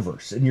the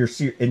universe in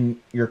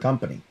your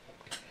company.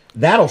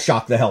 That'll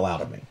shock the hell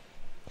out of me.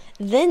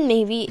 Then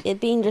maybe it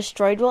being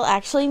destroyed will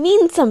actually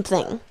mean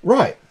something.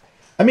 Right.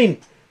 I mean,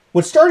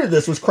 what started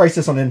this was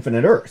Crisis on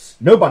Infinite Earths.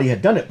 Nobody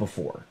had done it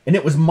before. And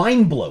it was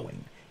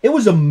mind-blowing. It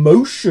was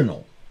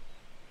emotional.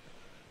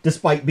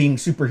 Despite being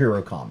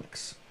superhero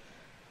comics.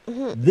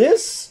 Mm-hmm.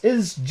 This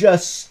is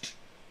just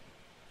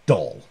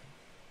dull.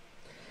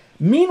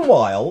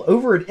 Meanwhile,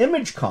 over at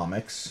Image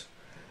Comics,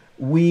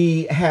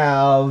 we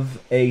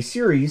have a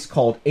series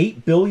called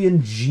 8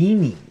 Billion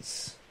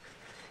Genies.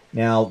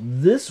 Now,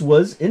 this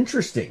was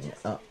interesting.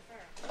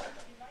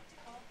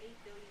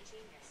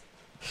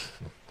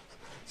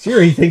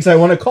 Siri thinks I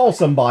want to call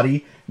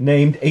somebody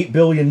named 8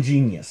 Billion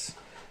Genius.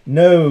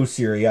 No,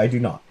 Siri, I do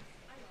not.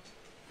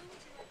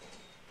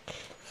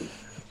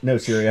 No,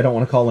 Siri, I don't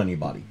want to call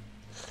anybody.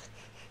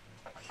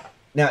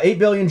 Now, 8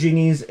 Billion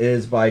Genies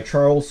is by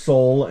Charles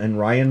Soule and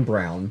Ryan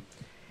Brown.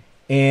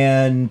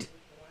 And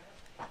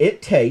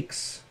it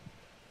takes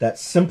that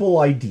simple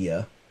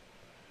idea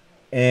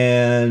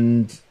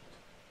and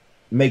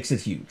makes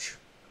it huge.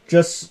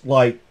 Just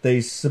like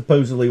they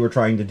supposedly were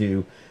trying to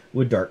do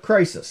with Dark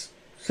Crisis.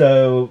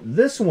 So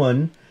this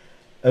one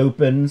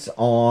opens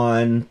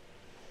on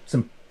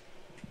some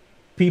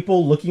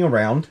people looking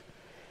around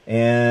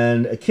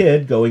and a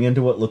kid going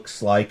into what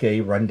looks like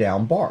a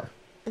rundown bar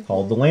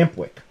called the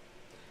Lampwick.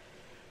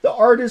 The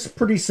art is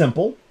pretty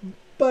simple,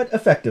 but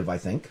effective, I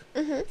think.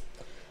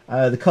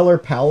 The color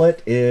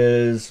palette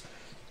is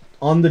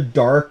on the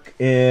dark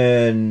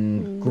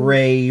and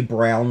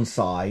gray-brown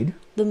side.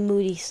 The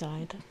moody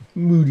side.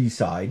 Moody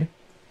side.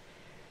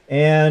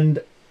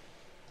 And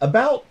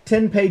about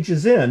 10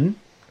 pages in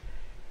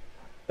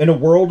a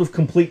world of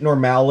complete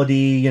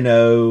normality,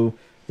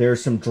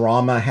 there's some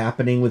drama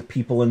happening with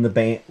people in the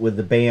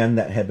band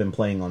that had been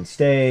playing on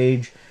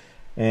stage,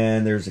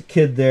 and there's a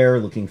kid there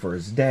looking for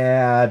his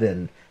dad,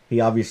 and he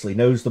obviously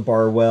knows the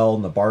bar well,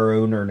 and the bar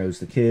owner knows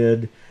the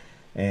kid,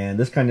 and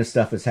this kind of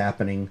stuff is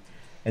happening.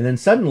 And then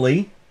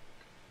suddenly,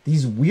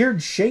 these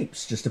weird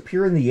shapes just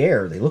appear in the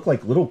air. They look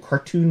like little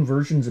cartoon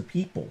versions of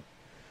people.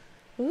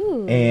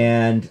 Ooh.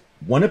 And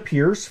one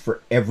appears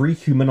for every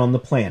human on the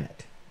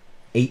planet.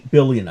 8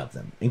 billion of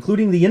them,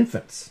 including the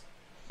infants.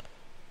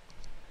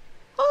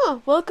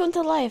 Oh, welcome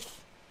to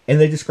life. And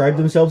they describe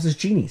themselves as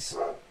genies.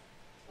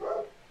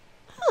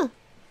 Huh.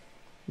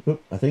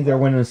 Oop, I think they're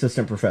one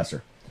assistant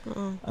professor.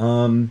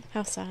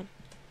 How sad.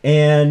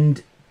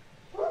 And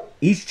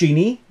each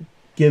genie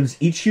gives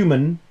each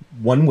human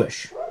one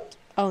wish.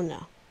 Oh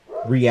no.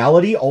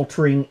 Reality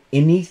altering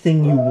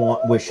anything you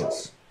want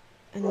wishes.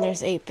 And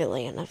there's 8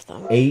 billion of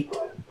them. 8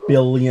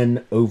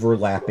 billion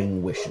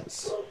overlapping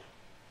wishes.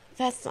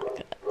 That's not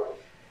good.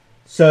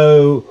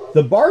 So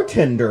the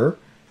bartender,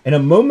 in a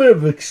moment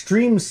of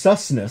extreme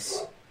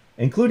susness,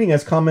 including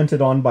as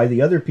commented on by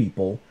the other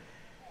people,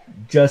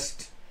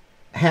 just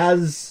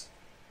has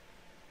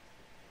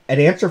an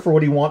answer for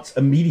what he wants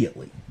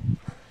immediately.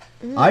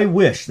 I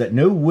wish that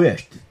no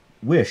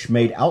wish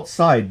made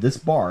outside this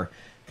bar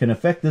can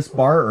affect this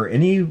bar or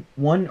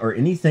anyone or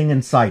anything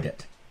inside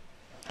it.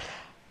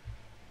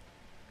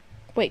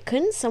 Wait,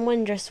 couldn't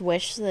someone just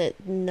wish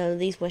that none of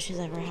these wishes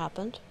ever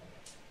happened?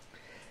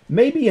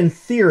 Maybe in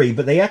theory,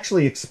 but they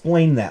actually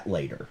explain that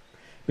later.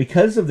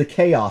 Because of the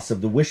chaos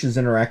of the wishes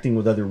interacting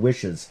with other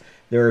wishes,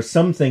 there are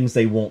some things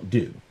they won't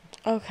do.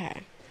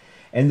 Okay.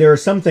 And there are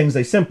some things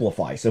they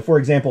simplify. So, for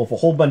example, if a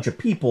whole bunch of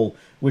people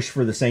wish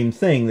for the same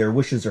thing, their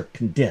wishes are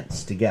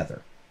condensed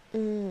together.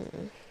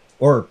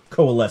 Or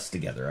coalesce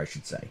together, I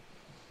should say.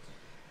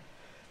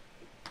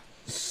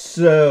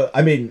 So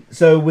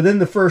within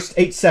the first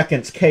 8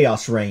 seconds,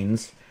 chaos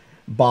reigns.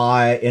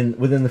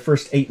 Within the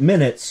first 8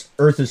 minutes,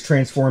 Earth is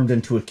transformed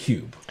into a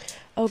cube.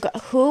 Oh God,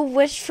 who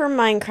wished for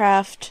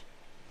Minecraft?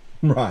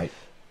 Right.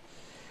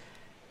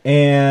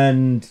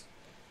 And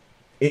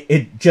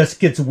it just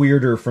gets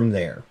weirder from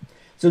there.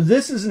 So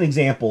this is an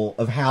example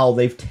of how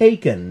they've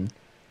taken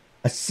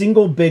a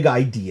single big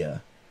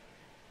idea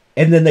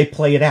and then they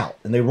play it out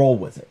and they roll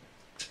with it.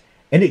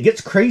 And it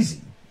gets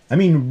crazy. I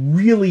mean,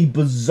 really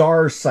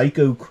bizarre,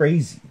 psycho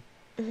crazy.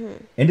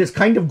 And it's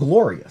kind of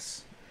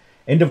glorious.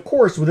 And of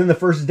course, within the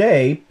first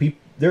day,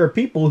 there are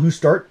people who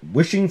start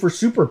wishing for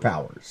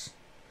superpowers.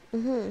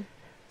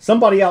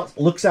 Somebody else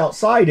looks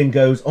outside and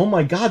goes, "Oh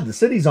my God, the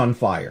city's on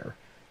fire."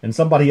 And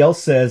somebody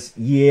else says,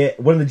 "Yeah,"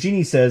 one of the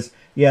genies says,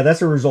 "Yeah,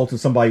 that's a result of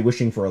somebody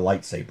wishing for a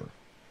lightsaber."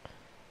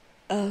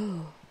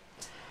 Oh.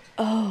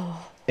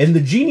 And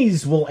the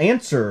genies will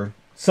answer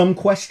some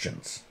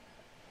questions,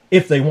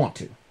 if they want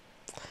to.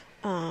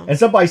 And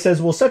somebody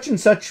says, "Well, such and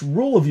such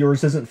rule of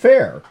yours isn't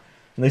fair."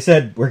 And they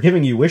said, "We're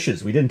giving you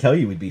wishes. We didn't tell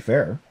you we'd be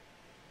fair."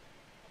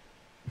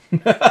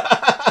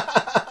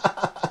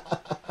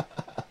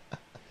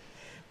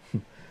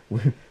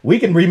 We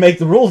can remake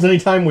the rules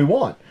anytime we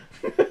want.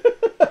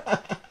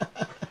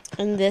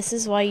 And this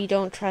is why you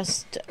don't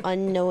trust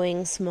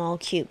unknowing, small,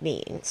 cute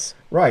beings.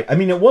 Right. I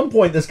mean, at one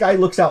point, this guy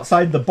looks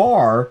outside the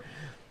bar,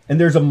 and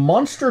there's a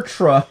monster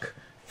truck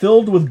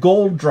filled with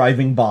gold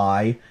driving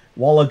by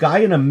while a guy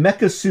in a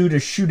mecha suit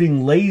is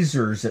shooting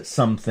lasers at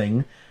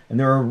something, and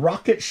there are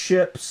rocket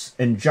ships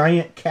and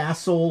giant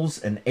castles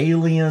and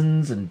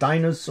aliens and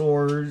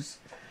dinosaurs,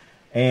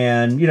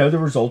 and, you know, the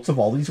results of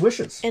all these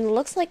wishes. And it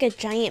looks like a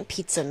giant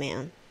pizza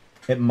man.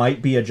 It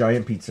might be a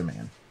giant pizza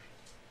man.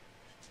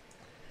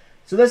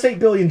 So that's 8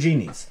 Billion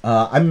Genies.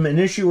 I'm an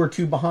issue or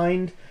two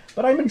behind,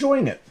 but I'm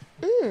enjoying it.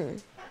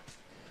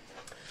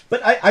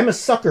 But I'm a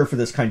sucker for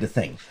this kind of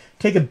thing.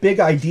 Take a big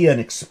idea and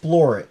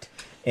explore it,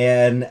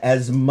 and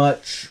as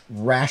much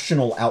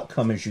rational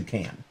outcome as you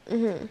can.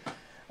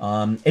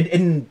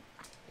 And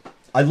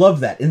I love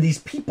that. And these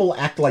people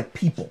act like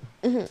people.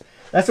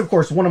 That's, of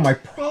course, one of my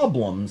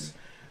problems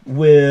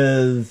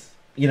with,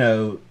 you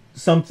know,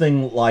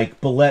 something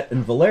like Bulette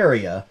and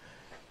Valeria.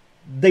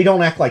 They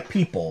don't act like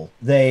people.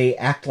 They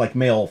act like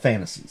male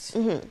fantasies.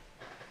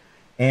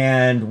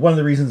 And one of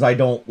the reasons I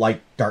don't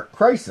like Dark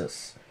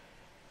Crisis,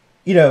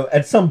 you know,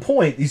 at some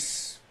point,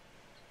 these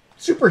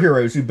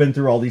superheroes who've been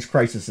through all these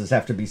crises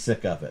have to be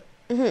sick of it.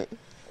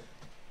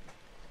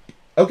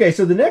 Okay,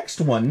 so the next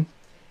one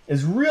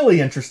is really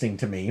interesting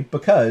to me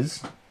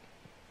because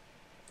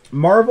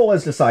Marvel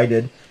has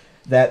decided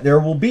that there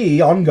will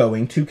be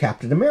ongoing 2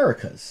 Captain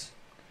Americas.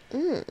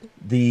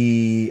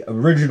 The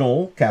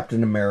original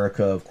Captain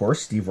America, of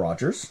course, Steve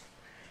Rogers,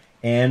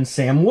 and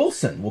Sam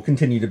Wilson will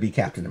continue to be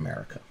Captain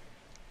America.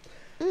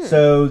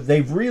 So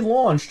they've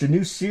relaunched a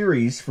new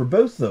series for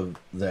both of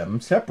them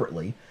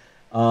separately.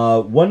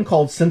 One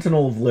called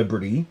Sentinel of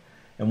Liberty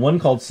and one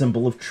called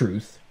Symbol of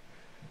Truth.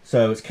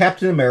 So it's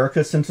Captain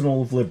America,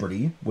 Sentinel of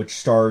Liberty, which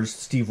stars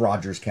Steve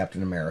Rogers,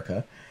 Captain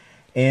America.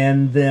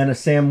 And then a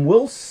Sam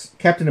Wilson,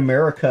 Captain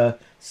America,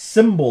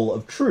 Symbol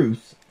of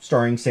Truth,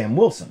 starring Sam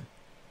Wilson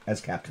as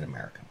Captain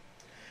America.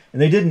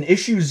 And they did an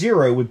issue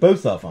 0 with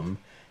both of them,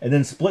 and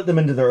then split them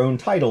into their own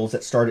titles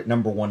that start at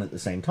number 1 at the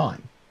same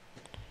time.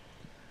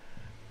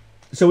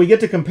 So we get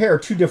to compare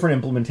 2 different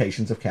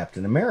implementations of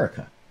Captain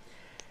America.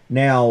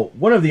 Now,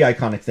 one of the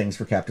iconic things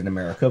for Captain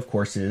America, of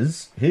course,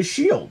 is his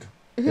shield.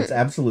 It's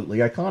absolutely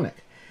iconic.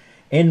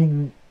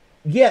 And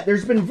yet,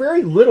 there's been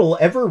very little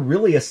ever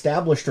really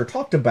established or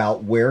talked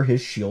about where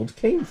his shield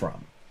came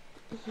from.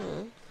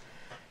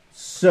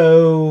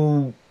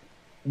 So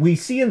we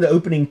see in the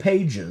opening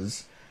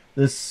pages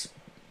this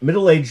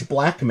middle-aged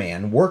black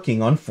man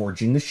working on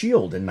forging the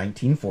shield in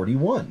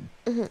 1941.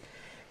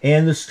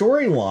 And the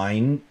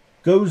storyline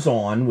goes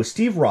on with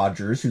Steve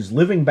Rogers, who's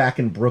living back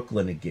in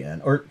Brooklyn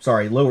again, or,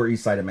 sorry, Lower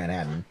East Side of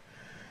Manhattan.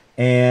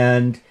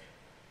 And,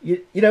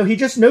 you know, he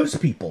just knows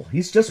people.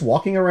 He's just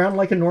walking around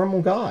like a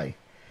normal guy.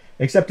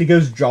 Except he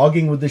goes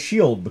jogging with the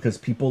shield because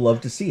people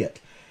love to see it.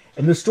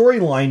 And the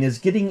storyline is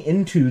getting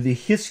into the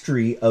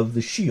history of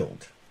the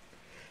shield.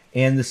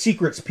 And the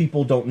secrets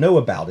people don't know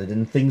about it,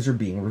 and things are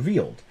being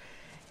revealed.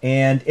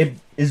 And it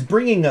is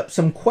bringing up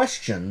some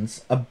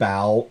questions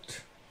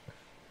about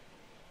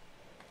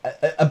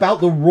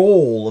the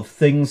role of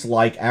things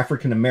like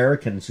African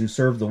Americans who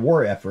served the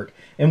war effort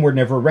and were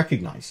never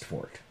recognized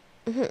for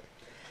it.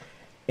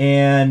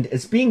 And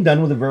it's being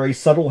done with a very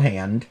subtle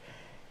hand,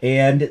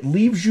 and it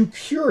leaves you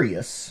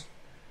curious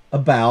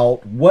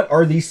about what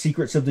are these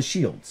secrets of the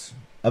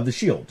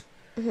shield.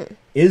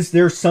 Is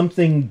there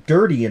something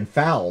dirty and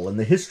foul in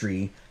the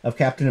history of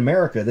Captain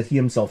America that he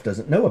himself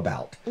doesn't know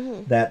about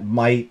that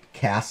might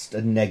cast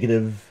a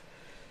negative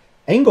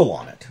angle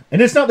on it?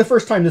 And it's not the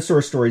first time this sort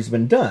of story's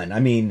been done. I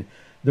mean,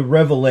 the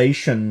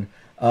revelation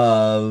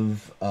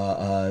of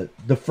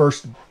the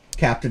first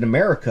Captain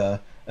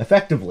America,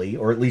 effectively,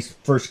 or at least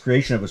first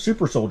creation of a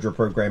super soldier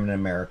program in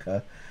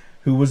America,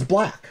 who was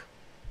black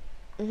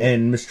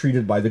and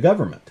mistreated by the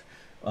government,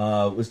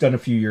 was done a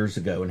few years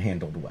ago and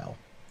handled well.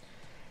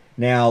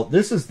 Now,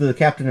 this is the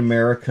Captain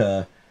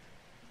America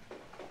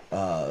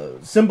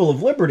Symbol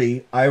of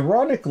Liberty.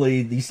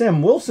 Ironically, the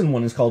Sam Wilson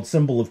one is called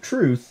Symbol of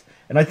Truth,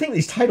 and I think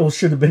these titles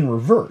should have been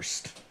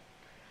reversed.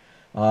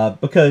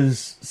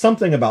 Because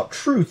something about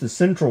truth is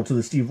central to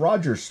the Steve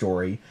Rogers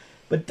story,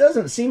 but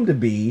doesn't seem to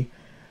be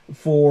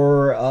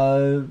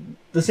for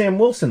the Sam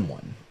Wilson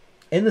one.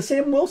 And the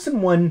Sam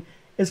Wilson one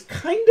is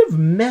kind of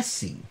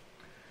messy.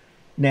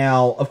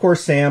 Now, of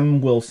course,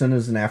 Sam Wilson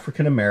is an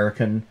African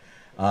American.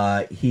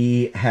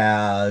 He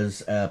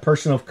has a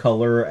person of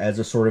color as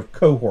a sort of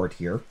cohort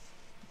here.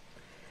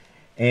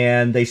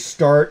 And they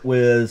start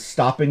with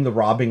stopping the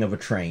robbing of a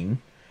train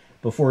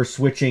before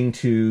switching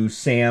to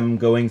Sam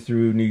going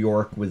through New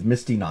York with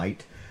Misty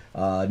Knight,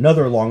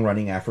 another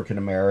long-running African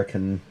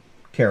American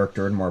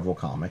character in Marvel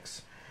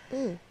Comics.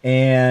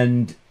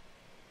 And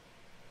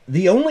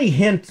the only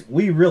hint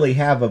we really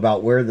have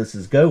about where this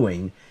is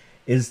going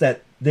is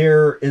that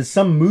there is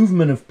some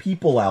movement of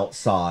people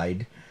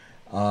outside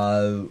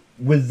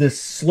with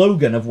this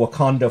slogan of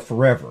Wakanda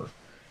Forever,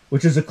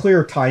 which is a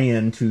clear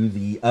tie-in to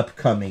the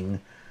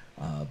upcoming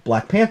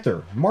Black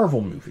Panther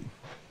Marvel movie.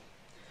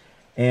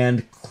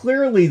 And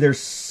clearly there's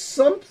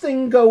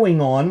something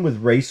going on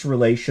with race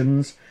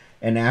relations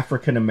and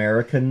African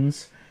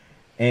Americans,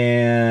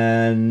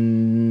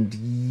 and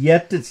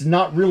yet it's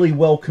not really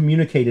well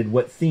communicated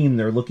what theme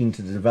they're looking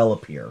to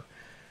develop here.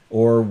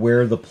 or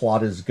where the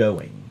plot is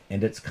going,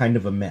 and it's kind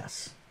of a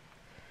mess.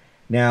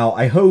 Now,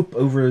 I hope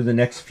over the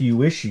next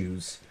few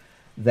issues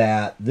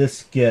that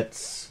this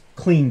gets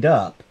cleaned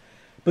up,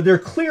 but they're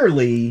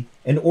clearly,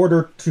 in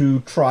order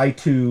to try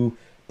to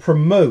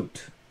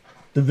promote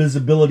the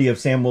visibility of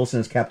Sam Wilson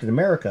as Captain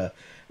America,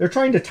 they're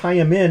trying to tie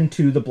him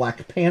into the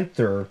Black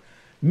Panther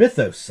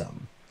mythos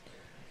some.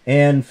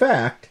 And in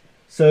fact,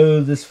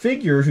 so this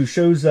figure who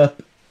shows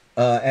up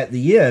at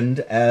the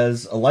end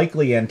as a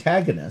likely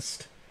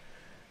antagonist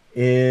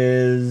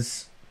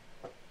is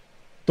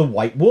the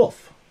White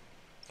Wolf.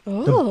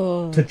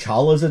 Oh.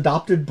 T'Challa's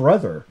adopted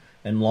brother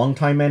and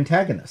longtime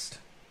antagonist.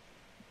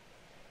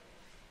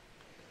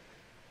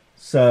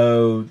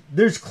 So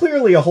there's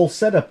clearly a whole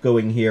setup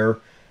going here,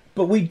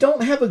 but we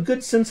don't have a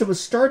good sense of a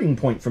starting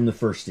point from the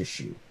first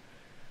issue.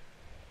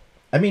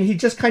 I mean, he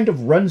just kind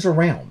of runs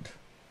around.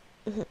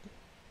 Mm-hmm.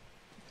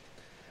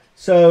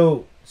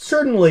 So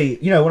certainly,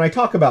 when I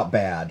talk about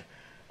bad,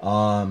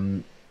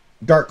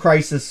 Dark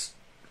Crisis,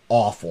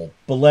 awful.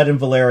 Bullet and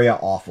Valeria,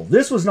 awful.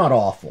 This was not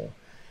awful,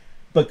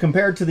 but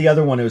compared to the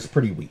other one, it was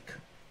pretty weak.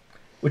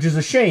 Which is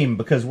a shame,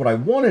 because what I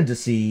wanted to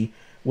see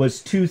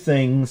was two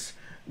things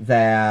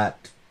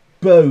that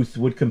both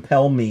would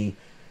compel me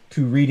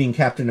to reading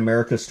Captain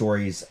America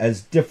stories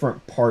as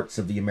different parts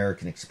of the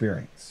American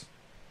experience.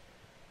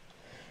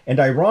 And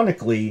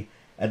ironically,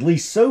 at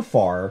least so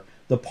far,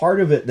 the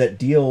part of it that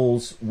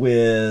deals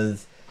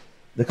with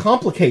the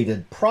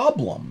complicated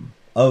problem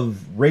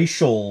of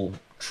racial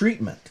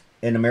treatment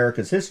in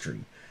America's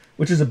history,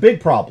 which is a big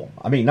problem.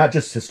 I mean, not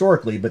just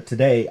historically, but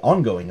today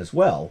ongoing as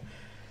well.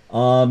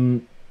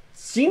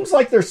 Seems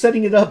like they're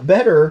setting it up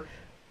better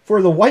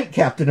for the white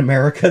Captain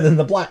America than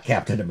the black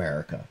Captain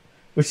America,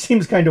 which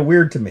seems kind of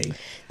weird to me.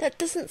 That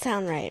doesn't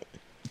sound right.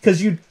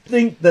 Because you'd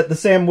think that the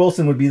Sam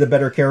Wilson would be the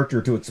better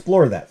character to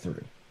explore that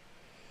through.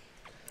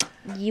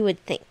 You would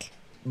think.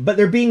 But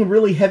they're being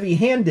really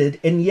heavy-handed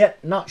and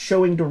yet not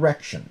showing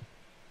direction.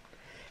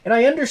 And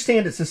I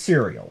understand it's a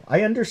serial.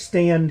 I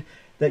understand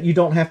that you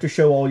don't have to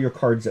show all your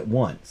cards at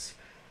once.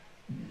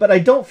 But I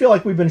don't feel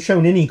like we've been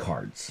shown any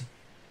cards,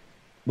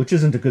 which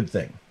isn't a good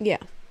thing. Yeah.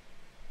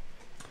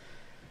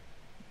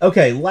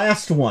 Okay,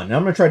 last one.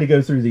 I'm going to try to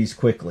go through these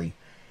quickly.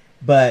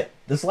 But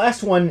this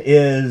last one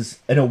is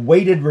an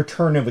awaited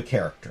return of a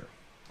character.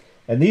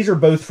 And these are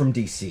both from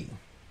DC.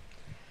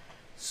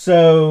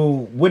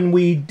 So when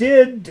we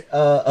did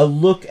a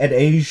look at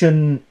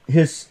Asian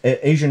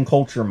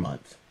Culture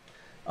Month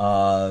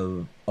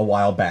a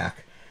while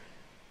back,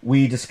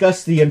 we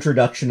discussed the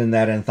introduction in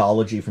that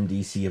anthology from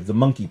DC of the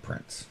Monkey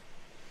Prince.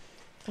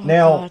 Oh,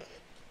 now,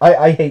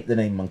 I hate the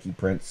name Monkey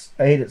Prince.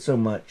 I hate it so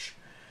much.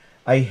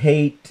 I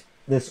hate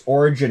this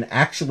origin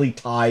actually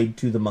tied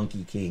to the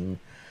Monkey King.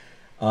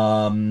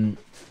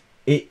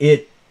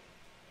 It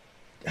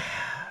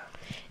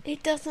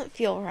doesn't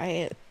feel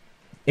right.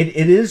 It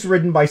is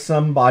written by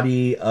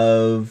somebody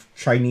of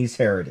Chinese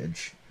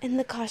heritage. And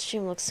the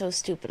costume looks so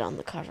stupid on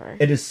the cover.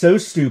 It is so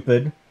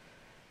stupid.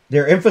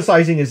 They're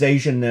emphasizing his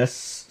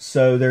Asianness,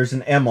 so there's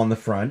an M on the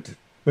front,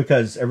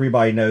 because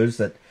everybody knows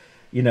that,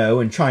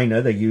 in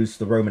China they use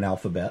the Roman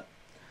alphabet.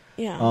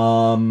 Yeah.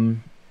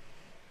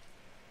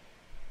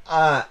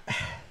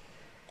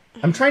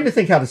 I'm trying to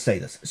think how to say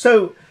this.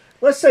 So,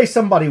 let's say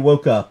somebody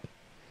woke up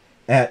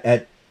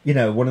at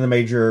one of the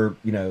major,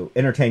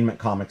 entertainment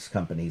comics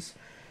companies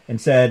and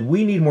said,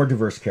 we need more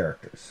diverse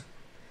characters.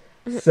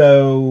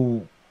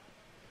 So,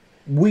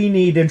 we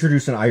need to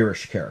introduce an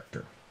Irish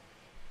character.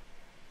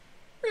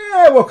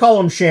 We'll call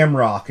him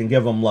Shamrock and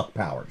give him luck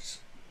powers.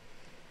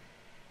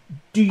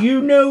 Do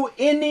you know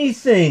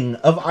anything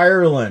of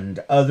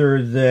Ireland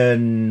other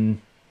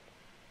than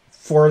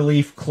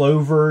four-leaf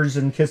clovers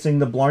and kissing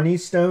the Blarney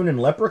Stone and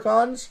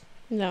leprechauns?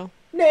 No.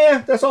 Nah,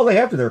 that's all they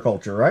have to their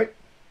culture, right?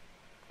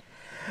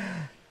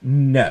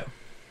 No.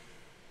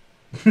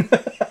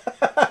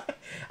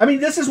 I mean,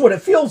 this is what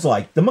it feels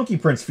like. The Monkey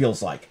Prince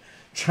feels like.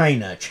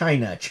 China,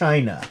 China,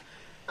 China.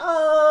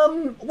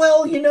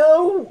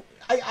 Well,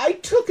 I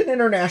took an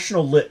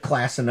international lit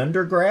class in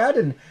undergrad,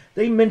 and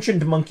they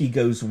mentioned Monkey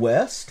Goes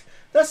West.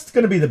 That's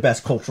going to be the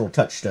best cultural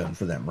touchstone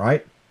for them,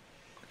 right?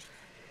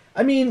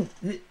 I mean,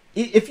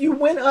 if you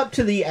went up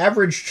to the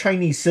average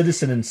Chinese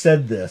citizen and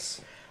said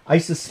this, I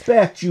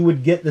suspect you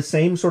would get the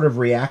same sort of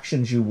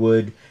reactions you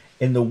would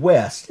in the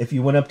West if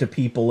you went up to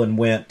people and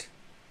went,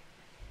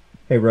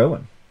 hey,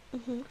 Rowan,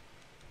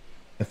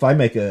 if I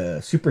make a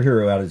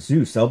superhero out of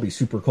Zeus, that'll be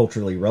super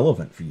culturally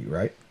relevant for you,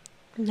 right?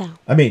 No.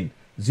 I mean,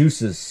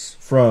 Zeus is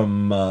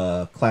from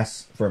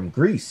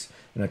Greece,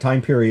 in a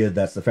time period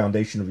that's the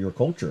foundation of your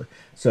culture.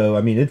 So,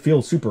 I mean, it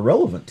feels super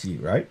relevant to you,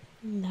 right?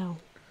 No.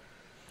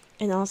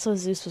 And also,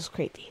 Zeus was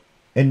creepy.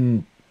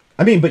 And,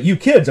 I mean, but you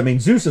kids,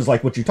 Zeus is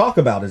like what you talk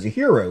about as a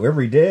hero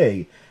every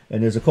day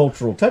and is a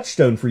cultural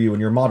touchstone for you in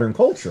your modern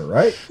culture,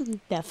 right?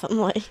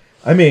 Definitely.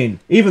 I mean,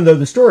 even though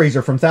the stories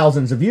are from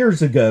thousands of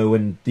years ago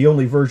and the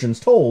only versions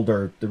told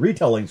are the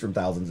retellings from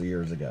thousands of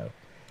years ago.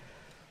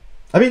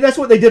 I mean, that's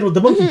what they did with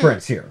the Monkey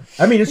Prince here.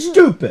 I mean, it's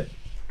stupid.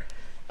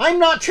 I'm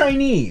not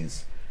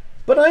Chinese,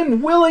 but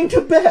I'm willing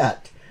to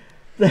bet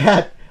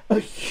that a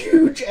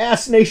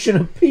huge-ass nation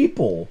of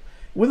people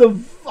with a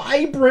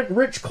vibrant,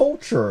 rich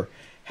culture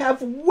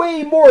have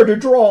way more to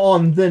draw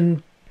on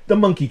than the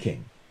Monkey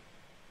King.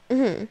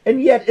 Mm-hmm.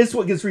 And yet, it's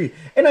what gets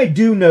and I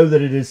do know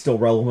that it is still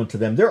relevant to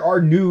them. There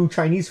are new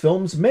Chinese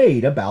films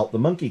made about the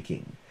Monkey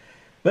King.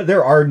 But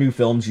there are new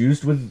films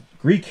used with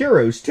Greek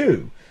heroes,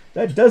 too.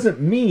 That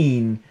doesn't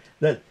mean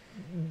that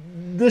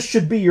this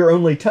should be your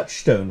only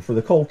touchstone for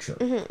the culture.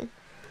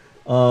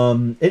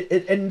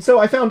 Mm-hmm. And so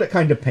I found it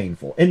kind of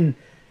painful. And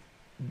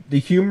the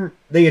humor,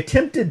 they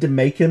attempted to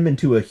make him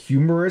into a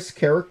humorous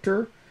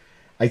character.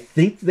 I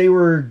think they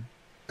were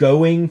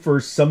going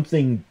for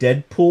something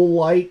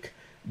Deadpool-like,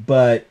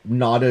 but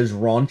not as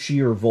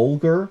raunchy or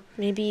vulgar.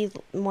 Maybe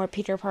more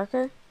Peter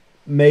Parker?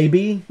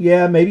 Maybe,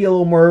 yeah, maybe a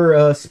little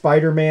more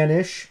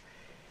Spider-Man-ish.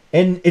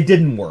 And it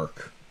didn't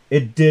work.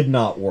 It did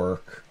not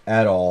work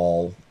at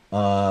all.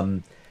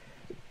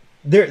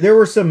 There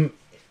were some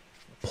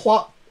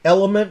plot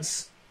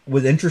elements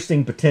with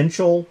interesting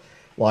potential,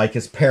 like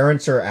his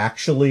parents are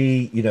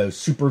actually,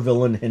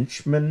 supervillain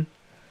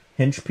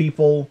hench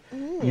people.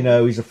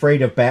 Mm. He's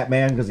afraid of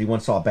Batman because he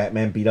once saw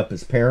Batman beat up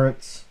his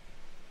parents.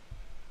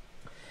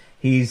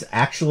 He's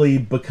actually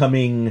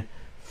becoming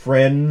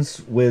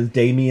friends with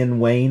Damian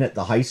Wayne at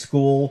the high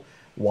school,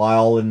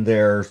 while in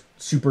their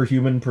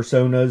superhuman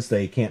personas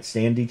they can't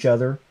stand each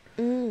other.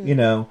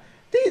 Mm.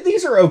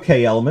 These are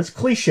okay elements,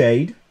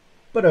 cliched,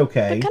 but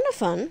okay. But kind of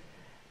fun.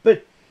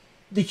 But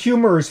the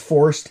humor is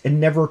forced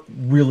and never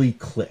really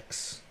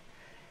clicks.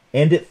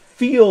 And it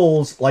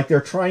feels like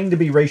they're trying to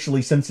be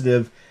racially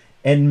sensitive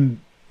and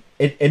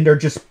they're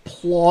just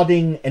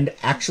plotting and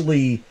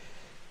actually...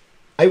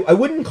 I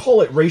wouldn't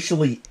call it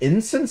racially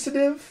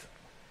insensitive,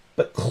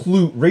 but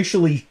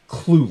racially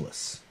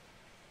clueless.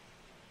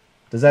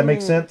 Does that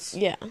make sense?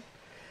 Yeah.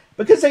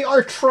 Because they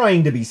are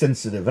trying to be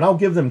sensitive, and I'll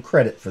give them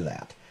credit for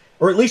that.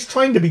 Or at least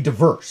trying to be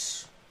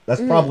diverse.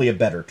 That's probably a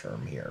better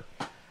term here.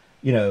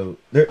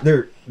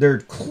 They're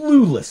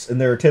clueless in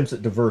their attempts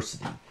at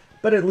diversity,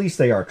 but at least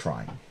they are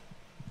trying.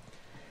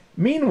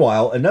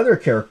 Meanwhile, another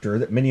character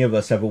that many of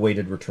us have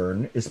awaited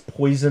return is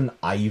Poison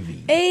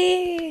Ivy.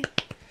 Hey!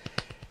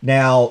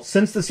 Now,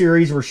 since the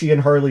series where she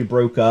and Harley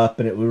broke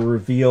up and it was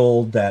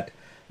revealed that,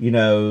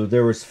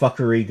 there was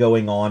fuckery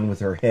going on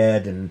with her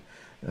head and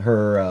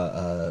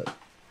her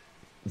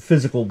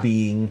physical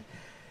being,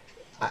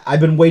 I've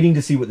been waiting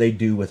to see what they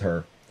do with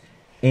her.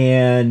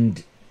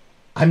 And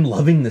I'm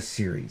loving this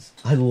series.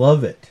 I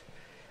love it.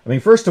 I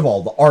mean, first of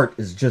all, the art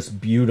is just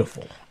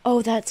beautiful.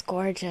 Oh, that's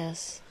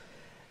gorgeous.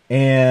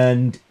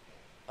 And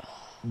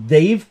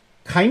they've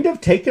kind of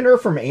taken her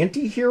from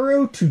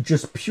anti-hero to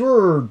just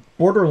pure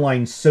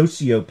borderline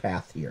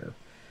sociopath here.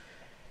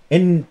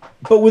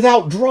 But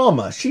without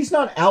drama. She's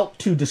not out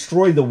to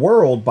destroy the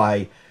world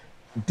by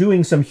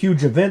doing some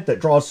huge event that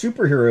draws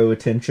superhero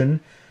attention.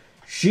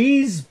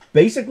 She's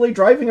basically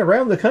driving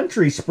around the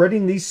country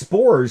spreading these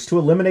spores to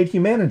eliminate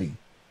humanity.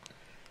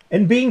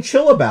 And being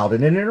chill about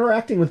it and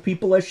interacting with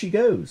people as she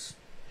goes.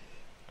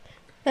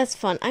 That's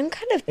fun. I'm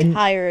kind of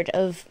tired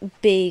of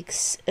big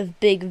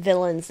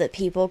villains that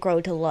people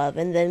grow to love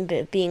and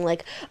then being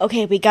like,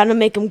 okay, we gotta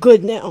make them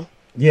good now.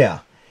 Yeah.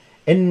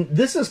 And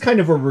this is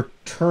kind of a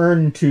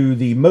return to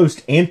the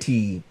most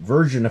anti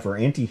version of her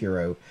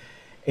anti-hero.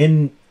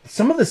 And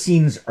some of the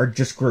scenes are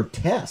just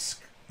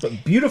grotesque,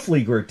 but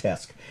beautifully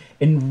grotesque.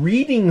 And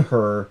reading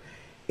her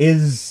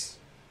it's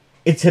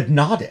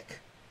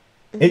hypnotic.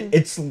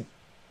 Mm-hmm.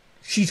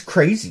 She's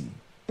crazy.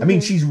 I mean,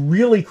 she's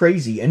really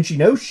crazy, and she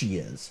knows she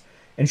is.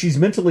 And she's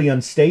mentally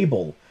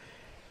unstable.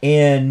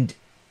 And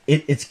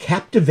it's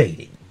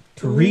captivating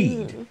to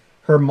read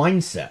her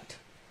mindset.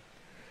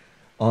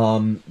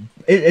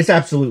 It's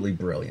absolutely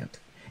brilliant.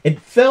 It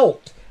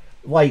felt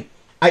like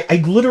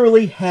I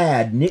literally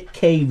had Nick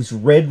Cave's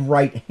Red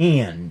Right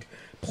Hand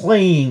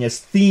playing as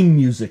theme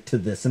music to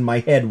this in my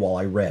head while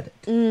I read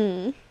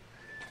it.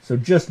 So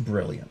just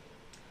brilliant.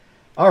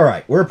 All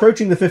right, we're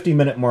approaching the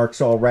 50-minute mark,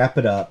 so I'll wrap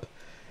it up.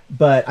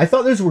 But I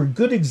thought those were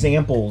good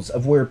examples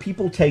of where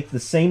people take the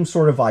same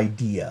sort of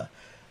idea,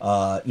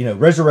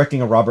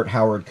 resurrecting a Robert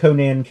Howard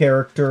Conan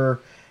character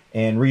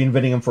and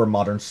reinventing him for a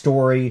modern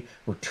story,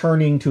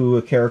 returning to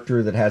a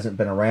character that hasn't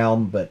been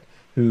around but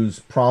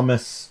whose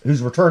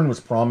return was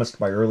promised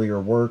by earlier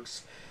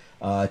works,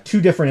 2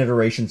 different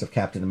iterations of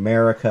Captain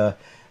America,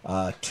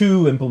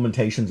 2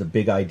 implementations of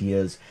big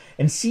ideas,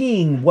 and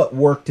seeing what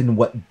worked and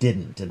what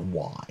didn't and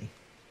why.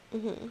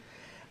 Mm-hmm.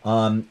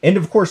 And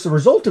of course, the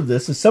result of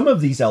this is some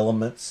of these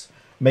elements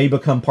may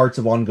become parts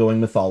of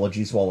ongoing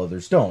mythologies while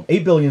others don't.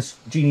 8 Billion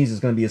Genies is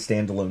going to be a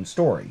standalone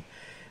story.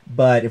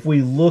 But if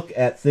we look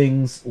at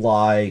things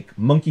like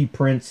Monkey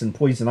Prince and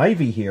Poison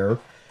Ivy here,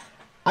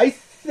 I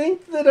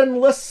think that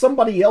unless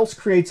somebody else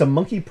creates a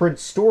Monkey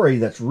Prince story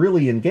that's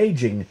really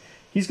engaging,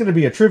 he's going to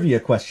be a trivia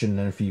question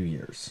in a few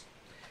years.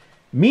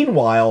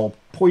 Meanwhile,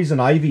 Poison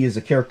Ivy is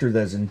a character that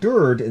has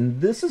endured,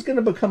 and this is going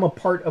to become a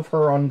part of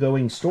her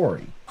ongoing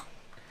story.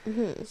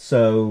 Mm-hmm.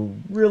 So,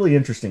 really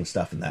interesting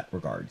stuff in that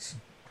regard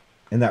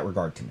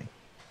to me.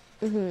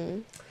 Mm-hmm.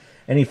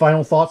 Any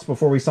final thoughts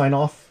before we sign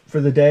off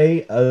for the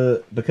day,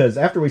 because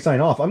after we sign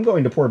off, I'm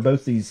going to pour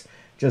both these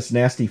just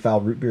nasty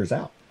foul root beers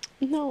out.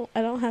 No,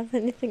 I don't have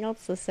anything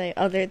else to say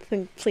other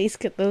than please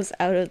get those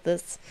out of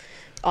this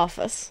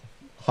office.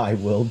 I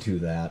will do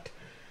that.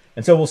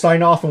 And so we'll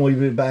sign off, and we'll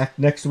be back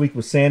next week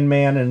with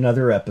Sandman and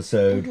another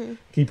episode.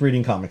 Keep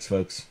reading comics,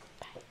 folks.